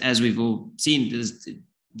 as we've all seen,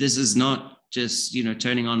 this is not just, you know,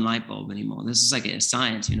 turning on light bulb anymore. This is like a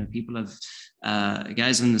science. You know, people have,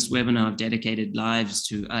 guys on this webinar have dedicated lives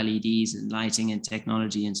to LEDs and lighting and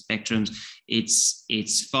technology and spectrums.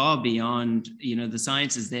 It's far beyond, you know, the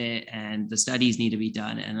science is there and the studies need to be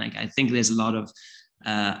done. And like, I think there's a lot of,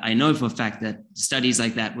 I know for a fact that studies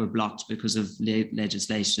like that were blocked because of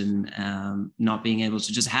legislation, not being able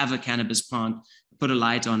to just have a cannabis plant, put a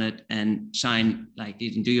light on it and shine, like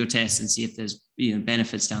you can do your tests and see if there's, you know,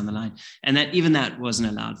 benefits down the line. And that even that wasn't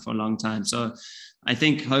allowed for a long time. So I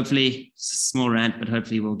think hopefully, small rant, but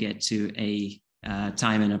hopefully we'll get to a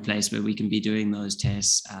time and a place where we can be doing those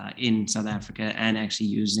tests in South Africa and actually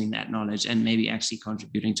using that knowledge and maybe actually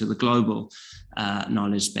contributing to the global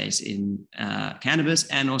knowledge space in cannabis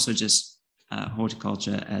and also just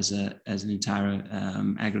horticulture as an entire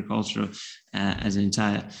agriculture as an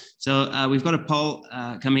entire. So we've got a poll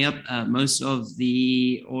coming up. Most of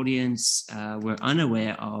the audience were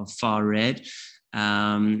unaware of far red.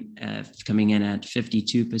 Coming in at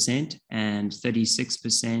 52% and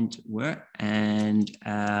 36% were, and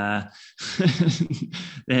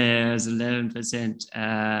there's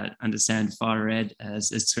 11% understand far red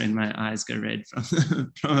as it's when my eyes go red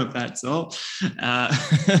from a that's all.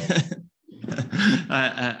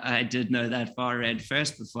 I did know that far red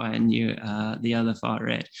first before I knew the other far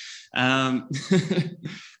red.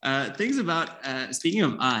 Things about speaking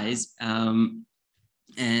of eyes.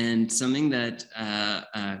 And something that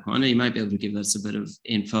Kwanda, you might be able to give us a bit of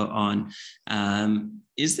info on.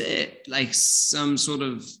 Is there like some sort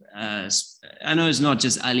of, I know it's not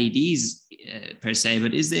just LEDs per se,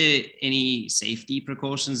 but is there any safety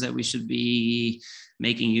precautions that we should be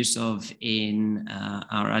making use of in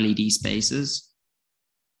our LED spaces?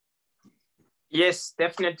 Yes,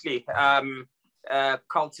 definitely.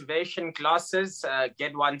 Cultivation glasses,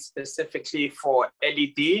 get one specifically for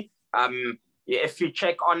LED. If you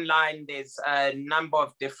check online, there's a number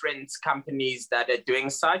of different companies that are doing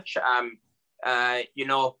such. You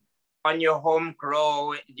know, on your home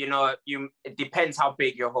grow, you know, it depends how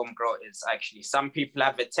big your home grow is, actually. Some people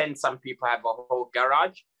have a tent, some people have a whole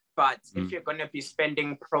garage. But if you're going to be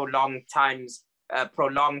spending prolonged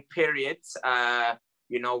periods,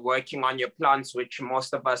 you know, working on your plants, which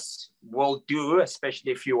most of us will do,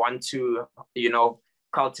 especially if you want to, you know,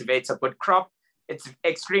 cultivate a good crop, it's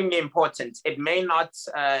extremely important. It may not,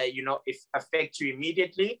 you know, affect you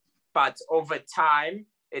immediately, but over time,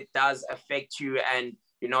 it does affect you. And,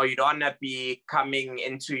 you know, you don't want to be coming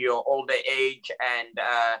into your older age and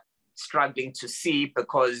struggling to see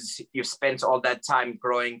because you've spent all that time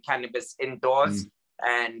growing cannabis indoors.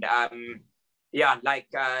 And yeah, like,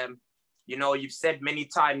 you know, you've said many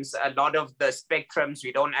times, a lot of the spectrums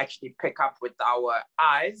we don't actually pick up with our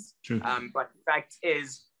eyes. But the fact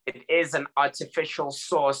is, it is an artificial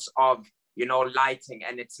source of, you know, lighting,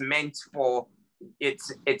 and it's meant for,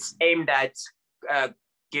 it's aimed at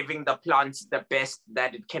giving the plants the best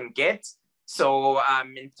that it can get. So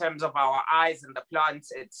in terms of our eyes and the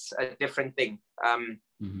plants, it's a different thing.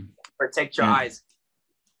 Protect your eyes.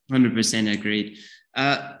 100% agreed.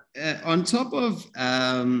 On top of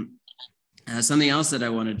something else that I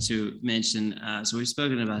wanted to mention, so we've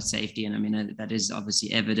spoken about safety, and I mean, that is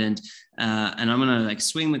obviously evident. And I'm gonna like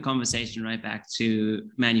swing the conversation right back to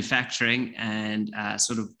manufacturing and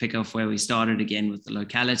sort of pick off where we started again with the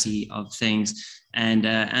locality of things. And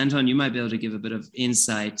Anton, you might be able to give a bit of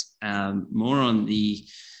insight more on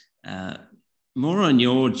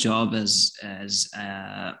your job as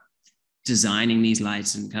designing these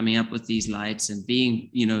lights and coming up with these lights and being,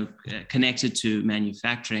 you know, connected to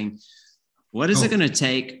manufacturing. What is it going to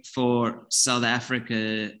take for South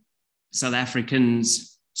Africans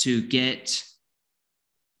to get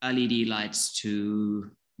LED lights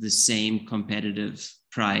to the same competitive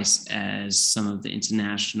price as some of the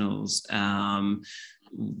internationals?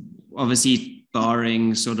 Obviously,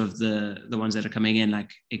 barring sort of the ones that are coming in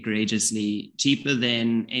like egregiously cheaper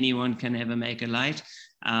than anyone can ever make a light.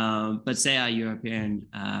 But say our European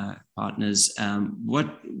partners,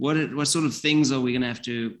 what sort of things are we going to have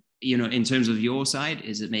to, you know, in terms of your side?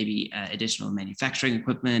 Is it maybe additional manufacturing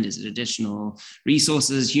equipment? Is it additional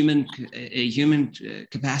resources, human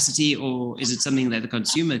capacity, or is it something that the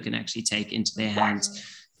consumer can actually take into their hands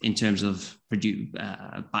in terms of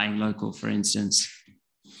buying local, for instance?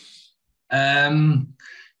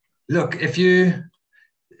 Look,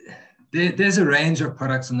 there's a range of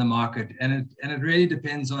products in the market, and it really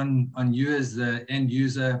depends on you as the end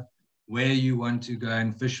user, where you want to go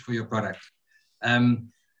and fish for your product.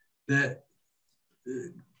 Within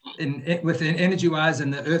Engergywise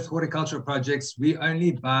and the Earth Horticultural projects, we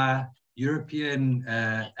only buy European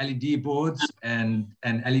LED boards and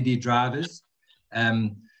LED drivers.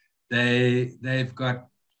 They've got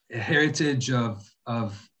a heritage of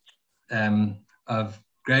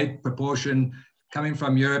great proportion coming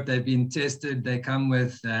from Europe. They've been tested. They come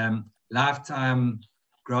with lifetime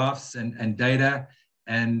graphs and data,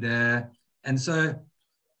 and so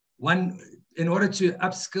in order to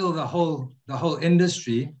upskill the whole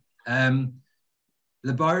industry,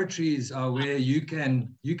 laboratories are where you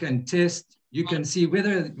can test. You can see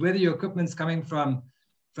whether your equipment's coming from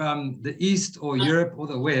the East or Europe or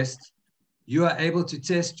the West. You are able to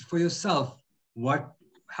test for yourself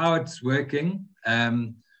how it's working.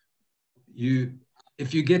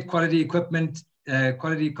 If you get quality equipment,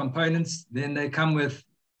 quality components, then they come with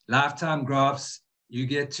lifetime graphs. You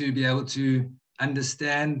get to be able to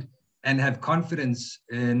understand and have confidence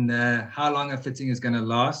in how long a fitting is going to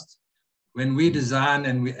last. When we design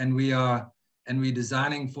and we're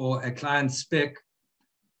designing for a client's spec,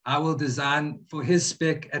 I will design for his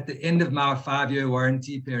spec at the end of my 5-year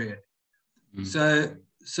warranty period. So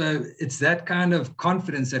it's that kind of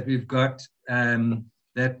confidence that we've got. And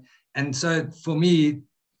so for me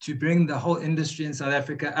to bring the whole industry in South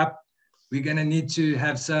Africa up, we're going to need to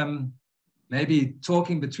have some maybe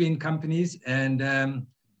talking between companies and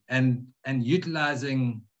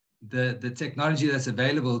utilizing the technology that's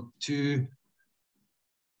available to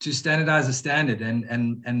standardize a standard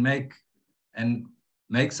and make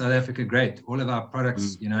South Africa great. All of our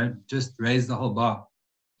products, you know, just raise the whole bar.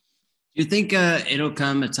 Do you think it'll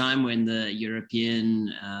come a time when the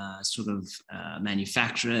European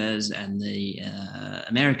manufacturers and the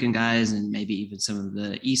American guys and maybe even some of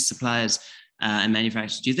the East suppliers and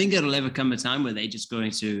manufacturers, do you think it'll ever come a time where they're just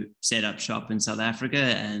going to set up shop in South Africa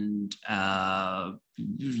and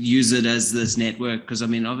use it as this network? Because, I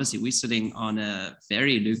mean, obviously we're sitting on a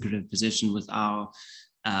very lucrative position with our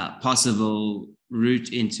possible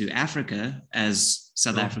route into Africa as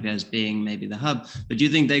South Africa as being maybe the hub. But do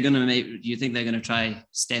you think they're going to try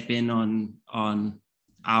step in on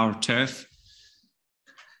our turf?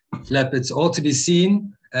 Flip, it's all to be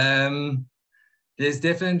seen. There's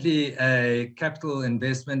definitely a capital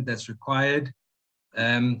investment that's required.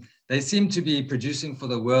 They seem to be producing for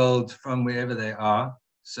the world from wherever they are.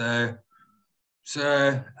 So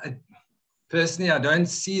personally, I don't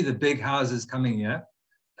see the big houses coming here,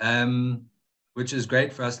 which is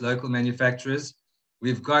great for us local manufacturers.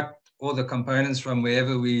 We've got all the components from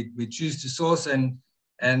wherever we choose to source, and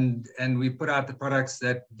we put out the products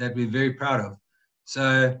that we're very proud of.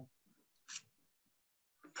 So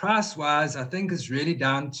price-wise, I think it's really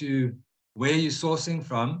down to where you're sourcing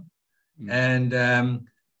from and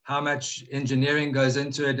how much engineering goes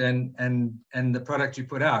into it and the product you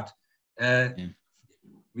put out.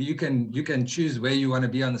 You can choose where you want to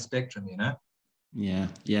be on the spectrum, you know? Yeah.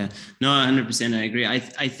 No, 100%. I agree. I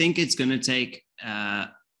think it's going to take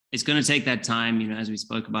that time, you know, as we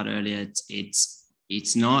spoke about earlier.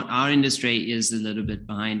 It's not, our industry is a little bit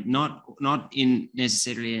behind, not in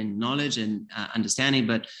necessarily in knowledge and understanding,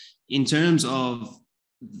 but in terms of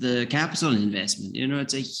the capital investment. You know,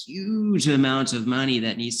 it's a huge amount of money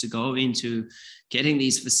that needs to go into getting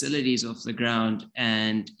these facilities off the ground.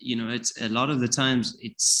 And, you know, it's a lot of the times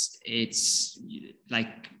it's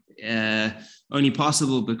like only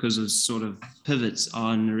possible because of sort of pivots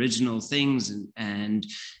on original things. And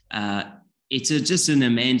it's just an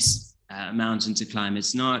immense mountain to climb.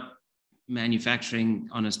 It's not manufacturing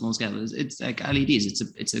on a small scale. It's like LEDs.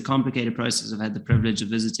 It's a complicated process. I've had the privilege of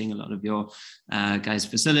visiting a lot of your guys'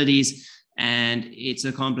 facilities, and it's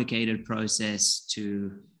a complicated process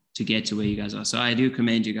to get to where you guys are. So I do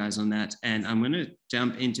commend you guys on that. And I'm going to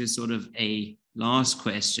jump into sort of a last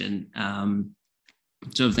question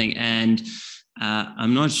sort of thing. And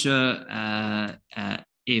I'm not sure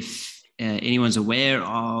if anyone's aware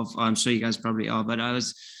of, I'm sure you guys probably are, but I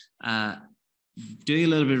was doing a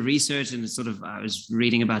little bit of research, and I was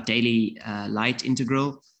reading about daily light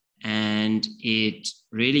integral, and it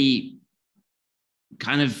really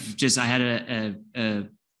kind of just, I had a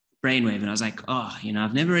brainwave, and I was like, oh, you know,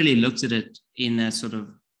 I've never really looked at it in that sort of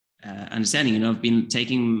understanding. You know, I've been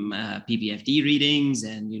taking PPFD readings,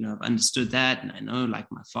 and, you know, I've understood that, and I know like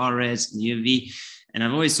my far reds and UV, and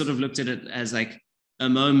I've always sort of looked at it as like a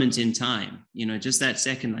moment in time, you know, just that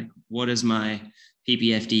second, like, what is my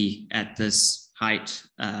PPFD at this height,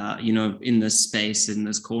 you know, in this space, in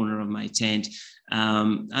this corner of my tent. I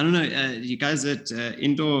don't know, you guys at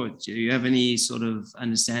Indoor, do you have any sort of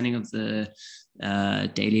understanding of the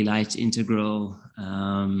daily light integral?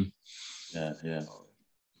 Yeah.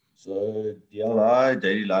 So DLI,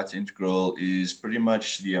 daily light integral, is pretty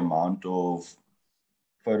much the amount of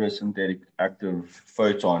photosynthetic active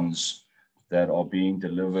photons that are being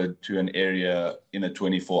delivered to an area in a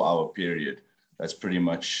 24-hour period. That's pretty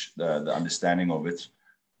much the understanding of it.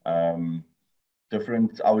 I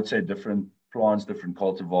would say different plants, different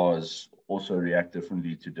cultivars also react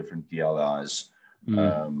differently to different DLIs.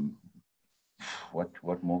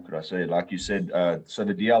 What more could I say? Like you said, so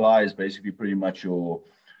the DLI is basically pretty much your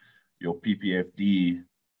PPFD,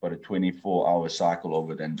 but a 24-hour cycle of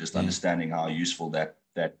it, and just understanding how useful that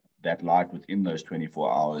light within those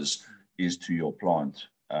 24 hours is to your plant.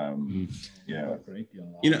 Yeah.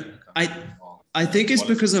 You know, I think it's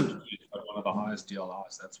because of one of the highest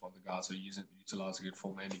DLIs. That's what the guys are utilizing it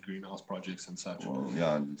for, mainly greenhouse projects and such. Well,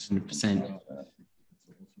 yeah, 100%.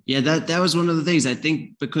 Yeah, that was one of the things. I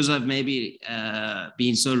think because I've maybe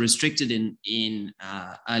been so restricted in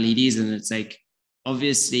LEDs, and it's like,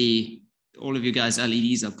 obviously all of you guys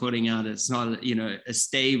LEDs are putting out, it's not, you know, a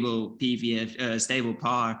stable stable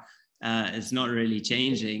power. It's not really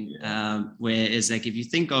changing. Whereas like, if you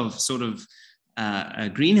think of sort of a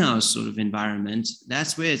greenhouse sort of environment,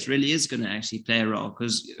 that's where it really is going to actually play a role,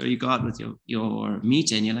 because you go out with your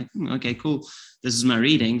meter and you're like, okay, cool, this is my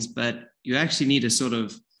readings, but you actually need a sort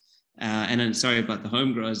of, and I'm sorry about the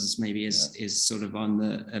home growers, this maybe is sort of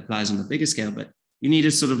applies on the bigger scale, but you need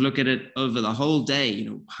to sort of look at it over the whole day, you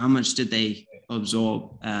know, how much did they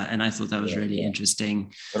absorb? And I thought that was really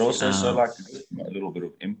interesting. But also, so like a little bit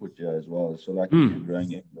of input here as well. So like if you're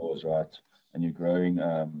growing indoors, right, and you're growing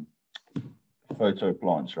photo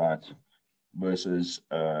plants, right, versus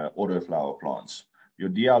autoflower plants. Your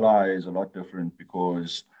DLI is a lot different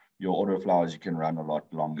because your autoflowers, you can run a lot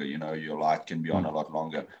longer, you know, your light can be on a lot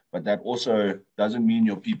longer, but that also doesn't mean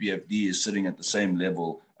your PPFD is sitting at the same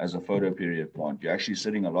level as a photoperiod plant. You're actually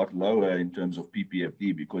sitting a lot lower in terms of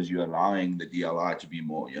PPFD because you're allowing the DLI to be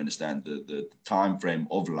more, you understand, the time frame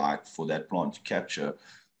of light for that plant to capture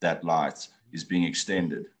that light is being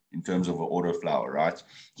extended in terms of an autoflower, right?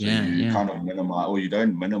 So you kind of minimize, or you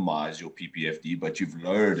don't minimize your PPFD, but you've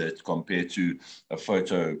lowered it compared to a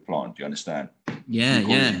photo plant, you understand? Yeah.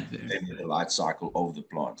 The light cycle of the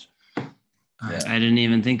plant. I didn't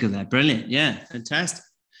even think of that. Brilliant. Yeah, fantastic.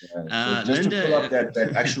 So just Linda, to pull up that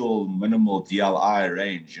actual minimal DLI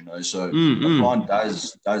range, you know, so a plant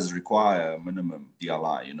does require a minimum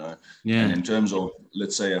DLI, you know, and in terms of,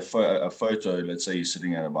 let's say a photo, let's say you're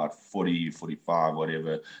sitting at about 40, 45,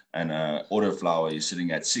 whatever, and autoflower is sitting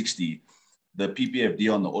at 60, the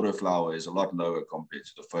PPFD on the autoflower is a lot lower compared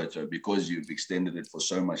to the photo because you've extended it for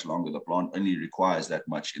so much longer. The plant only requires that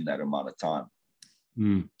much in that amount of time.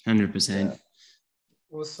 100%.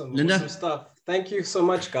 Awesome. Linda? Awesome stuff. Thank you so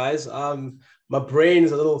much, guys. My brain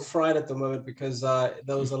is a little fried at the moment because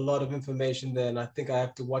there was a lot of information there, and I think I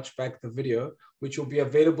have to watch back the video, which will be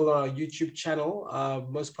available on our YouTube channel,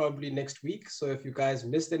 most probably next week. So if you guys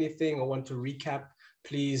missed anything or want to recap,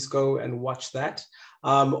 please go and watch that.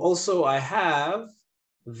 Also, I have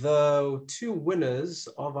the 2 winners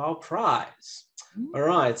of our prize. All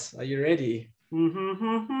right, are you ready?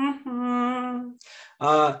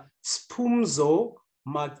 Spumzo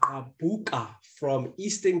Makabuka from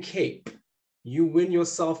Eastern Cape. You win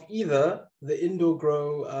yourself either the Indoor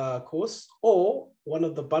Grow course or one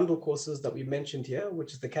of the bundle courses that we mentioned here,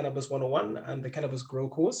 which is the Cannabis 101 and the Cannabis Grow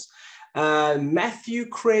course. Matthew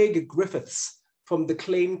Craig Griffiths from the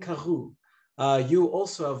Klein Karoo. You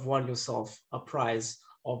also have won yourself a prize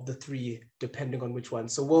of the 3, depending on which one.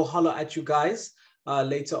 So we'll holler at you guys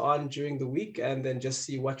later on during the week and then just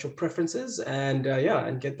see what your preference is and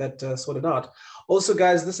and get that sorted out. Also,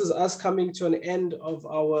 guys, this is us coming to an end of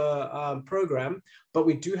our program, but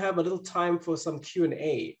we do have a little time for some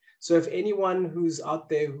Q&A. So if anyone who's out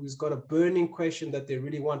there who's got a burning question that they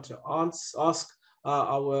really want to ask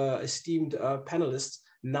our esteemed panelists,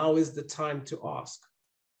 now is the time to ask.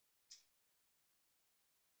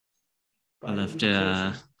 I'll have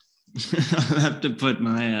to put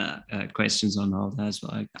my questions on hold as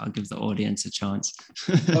well. I'll give the audience a chance.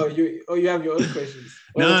 you have your own questions?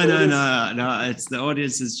 No. It's the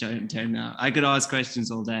audience's turn now. I could ask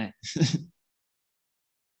questions all day.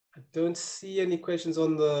 I don't see any questions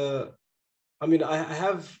on the. I mean,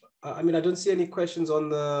 I don't see any questions on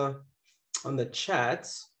the chat.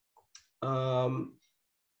 I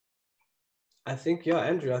think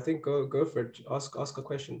Andrew. I think go for it. Ask a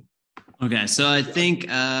question. Okay, so I think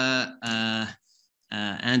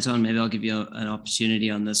Anton, maybe I'll give you an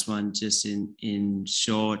opportunity on this one, just in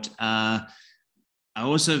short. I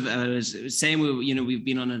also was saying we've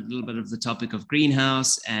been on a little bit of the topic of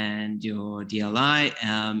greenhouse and your DLI.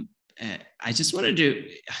 I just wanted to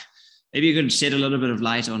maybe you could shed a little bit of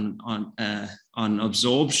light on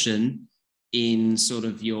absorption in sort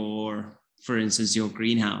of for instance, your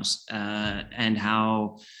greenhouse and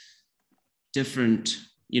how different.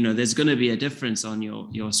 There's going to be a difference on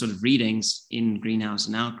your sort of readings in greenhouse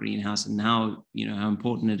and out greenhouse, and how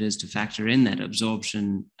important it is to factor in that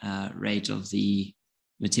absorption rate of the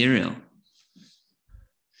material.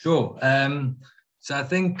 Sure. So I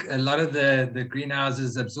think a lot of the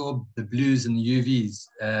greenhouses absorb the blues and the UVs,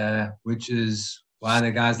 which is why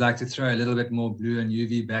the guys like to throw a little bit more blue and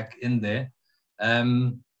UV back in there.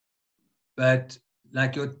 But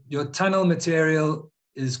like your tunnel material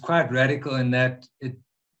is quite radical in that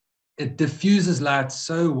it diffuses light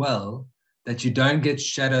so well that you don't get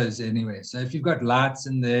shadows anywhere. So if you've got lights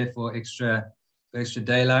in there for extra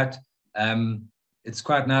daylight, it's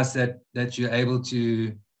quite nice that you're able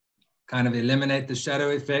to kind of eliminate the shadow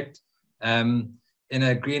effect. In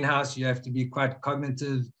a greenhouse, you have to be quite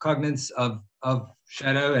cognizant of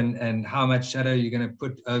shadow and how much shadow you're going to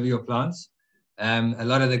put over your plants. A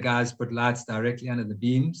lot of the guys put lights directly under the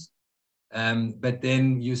beams. But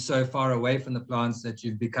then you're so far away from the plants that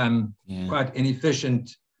you've become quite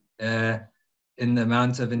inefficient in the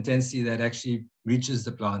amount of intensity that actually reaches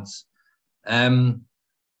the plants. But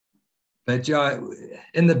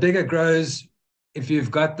in the bigger grows, if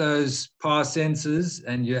you've got those PAR sensors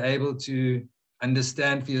and you're able to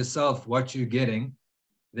understand for yourself what you're getting,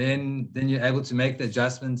 then you're able to make the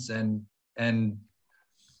adjustments and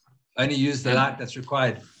only use the light that's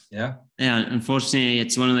required. Yeah, unfortunately,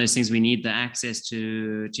 it's one of those things we need the access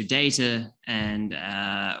to data and,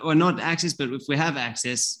 well, not access, but if we have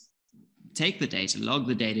access, take the data, log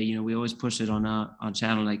the data. You know, we always push it on our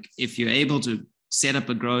channel. Like if you're able to set up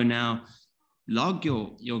a grow now, log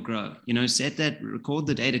your grow, you know, set that, record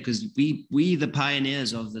the data, because we the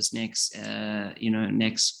pioneers of this next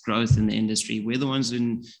next growth in the industry. We're the ones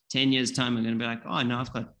in 10 years time are going to be like, oh no,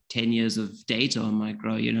 I've got 10 years of data on my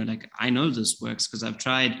grow, you know, like I know this works because I've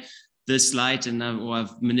tried this light and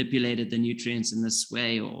I've manipulated the nutrients in this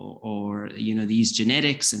way, or you know, these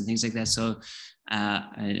genetics and things like that. So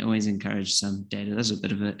I always encourage some data. That's a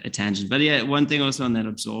bit of a tangent, but yeah, one thing also on that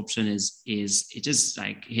absorption is it just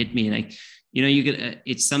like hit me, like, you know, you get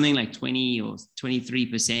it's something like 20 or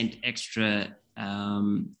 23% extra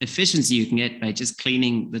efficiency you can get by just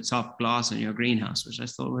cleaning the top glass on your greenhouse, which I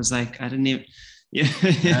thought was like, I didn't even, you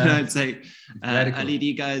know, it's like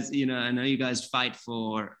LED guys, you know, I know you guys fight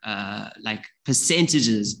for like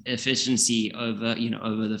percentages efficiency over, you know,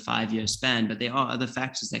 over the 5-year span, but there are other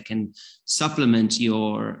factors that can supplement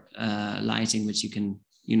your lighting, which you can,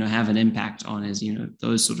 you know, have an impact on, as, you know,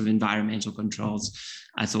 those sort of environmental controls.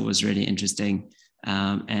 I thought was really interesting.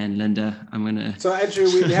 And Linda, I'm gonna. So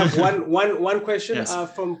Andrew, we have one question yes.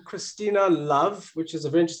 From Christina Love, which is a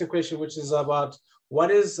very interesting question, which is about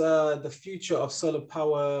what is the future of solar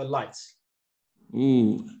power lights?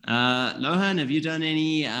 Ooh, Louhan, have you done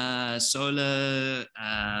any solar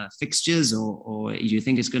fixtures, or do you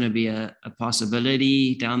think it's going to be a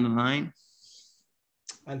possibility down the line?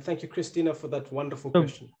 And thank you, Christina, for that wonderful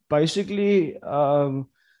question. Basically,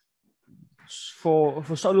 for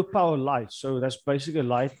solar power lights, so that's basically a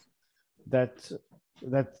light that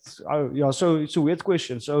yeah. So it's a weird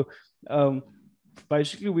question. So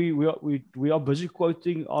basically, we are busy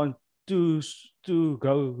quoting on two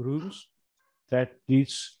grow rooms that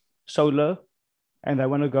needs solar, and they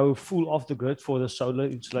want to go full off the grid for the solar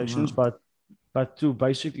installations. Wow. But to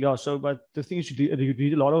basically also, but the thing is, you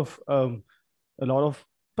need a lot of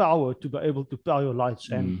power to be able to power your lights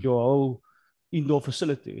and your whole indoor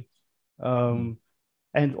facility.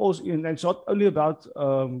 And also, and it's not only about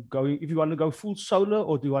going, if you want to go full solar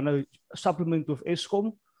or do you want to supplement with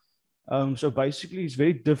Eskom. So basically, it's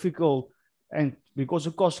very difficult, and because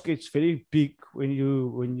the cost gets very big when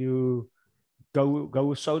you go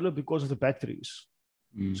with solar because of the batteries.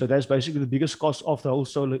 So that's basically the biggest cost of the whole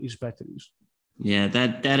solar is batteries. Yeah,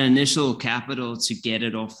 that initial capital to get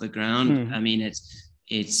it off the ground. I mean,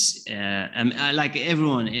 it's like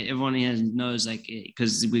everyone knows, like,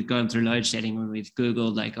 because we've gone through load shedding when we've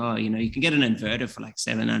Googled, like, oh, you know, you can get an inverter for like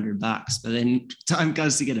 $700, but then time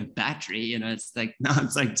comes to get a battery, you know, it's like, now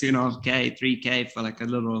it's like $2.5K, $3K for like a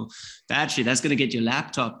little battery that's going to get your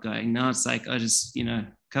laptop going. Now it's like, oh, just, you know,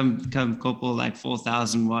 come couple like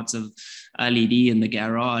 4,000 watts of LED in the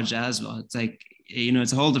garage as well. It's like, you know,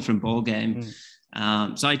 it's a whole different ball game.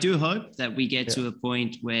 So I do hope that we get to a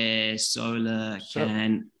point where solar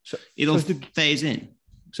it'll phase in.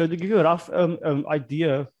 So to give you a rough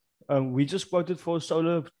idea, we just quoted for a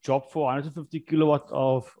solar job for 150 kilowatt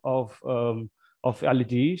of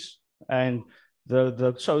LEDs, and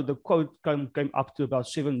the quote came up to about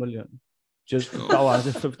 7 million just for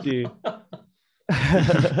 150.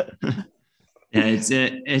 Yeah,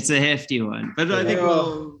 it's a hefty one, but I think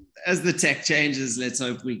as the tech changes, let's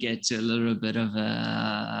hope we get to a little bit of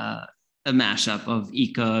a mashup of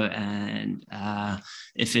eco and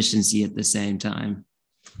efficiency at the same time.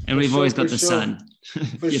 And we've always got the sun.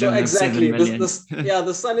 For sure, exactly.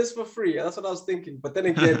 The sun is for free. That's what I was thinking. But then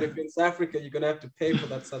again, if it's Africa, you're going to have to pay for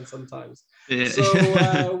that sun sometimes. Yeah.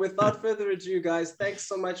 So without further ado, guys, thanks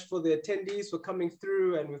so much for the attendees for coming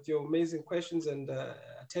through and with your amazing questions and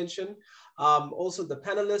attention. Also the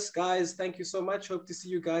panelists, guys, thank you so much. Hope to see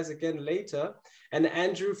you guys again later. And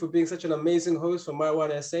Andrew, for being such an amazing host for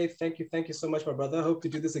Marijuana SA. Thank you so much, my brother. Hope to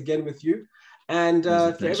do this again with you. And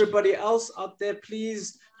for everybody else out there,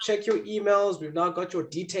 please check your emails. We've now got your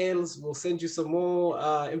details. We'll send you some more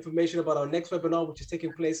information about our next webinar, which is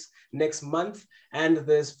taking place next month. And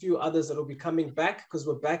there's a few others that will be coming back because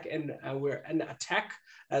we're back and we're in attack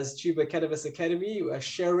as Cheeba Cannabis Academy. We are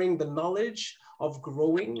sharing the knowledge of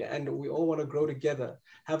growing, and we all want to grow together.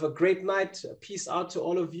 Have a great night. Peace out to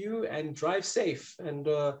all of you, and drive safe and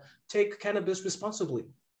take cannabis responsibly.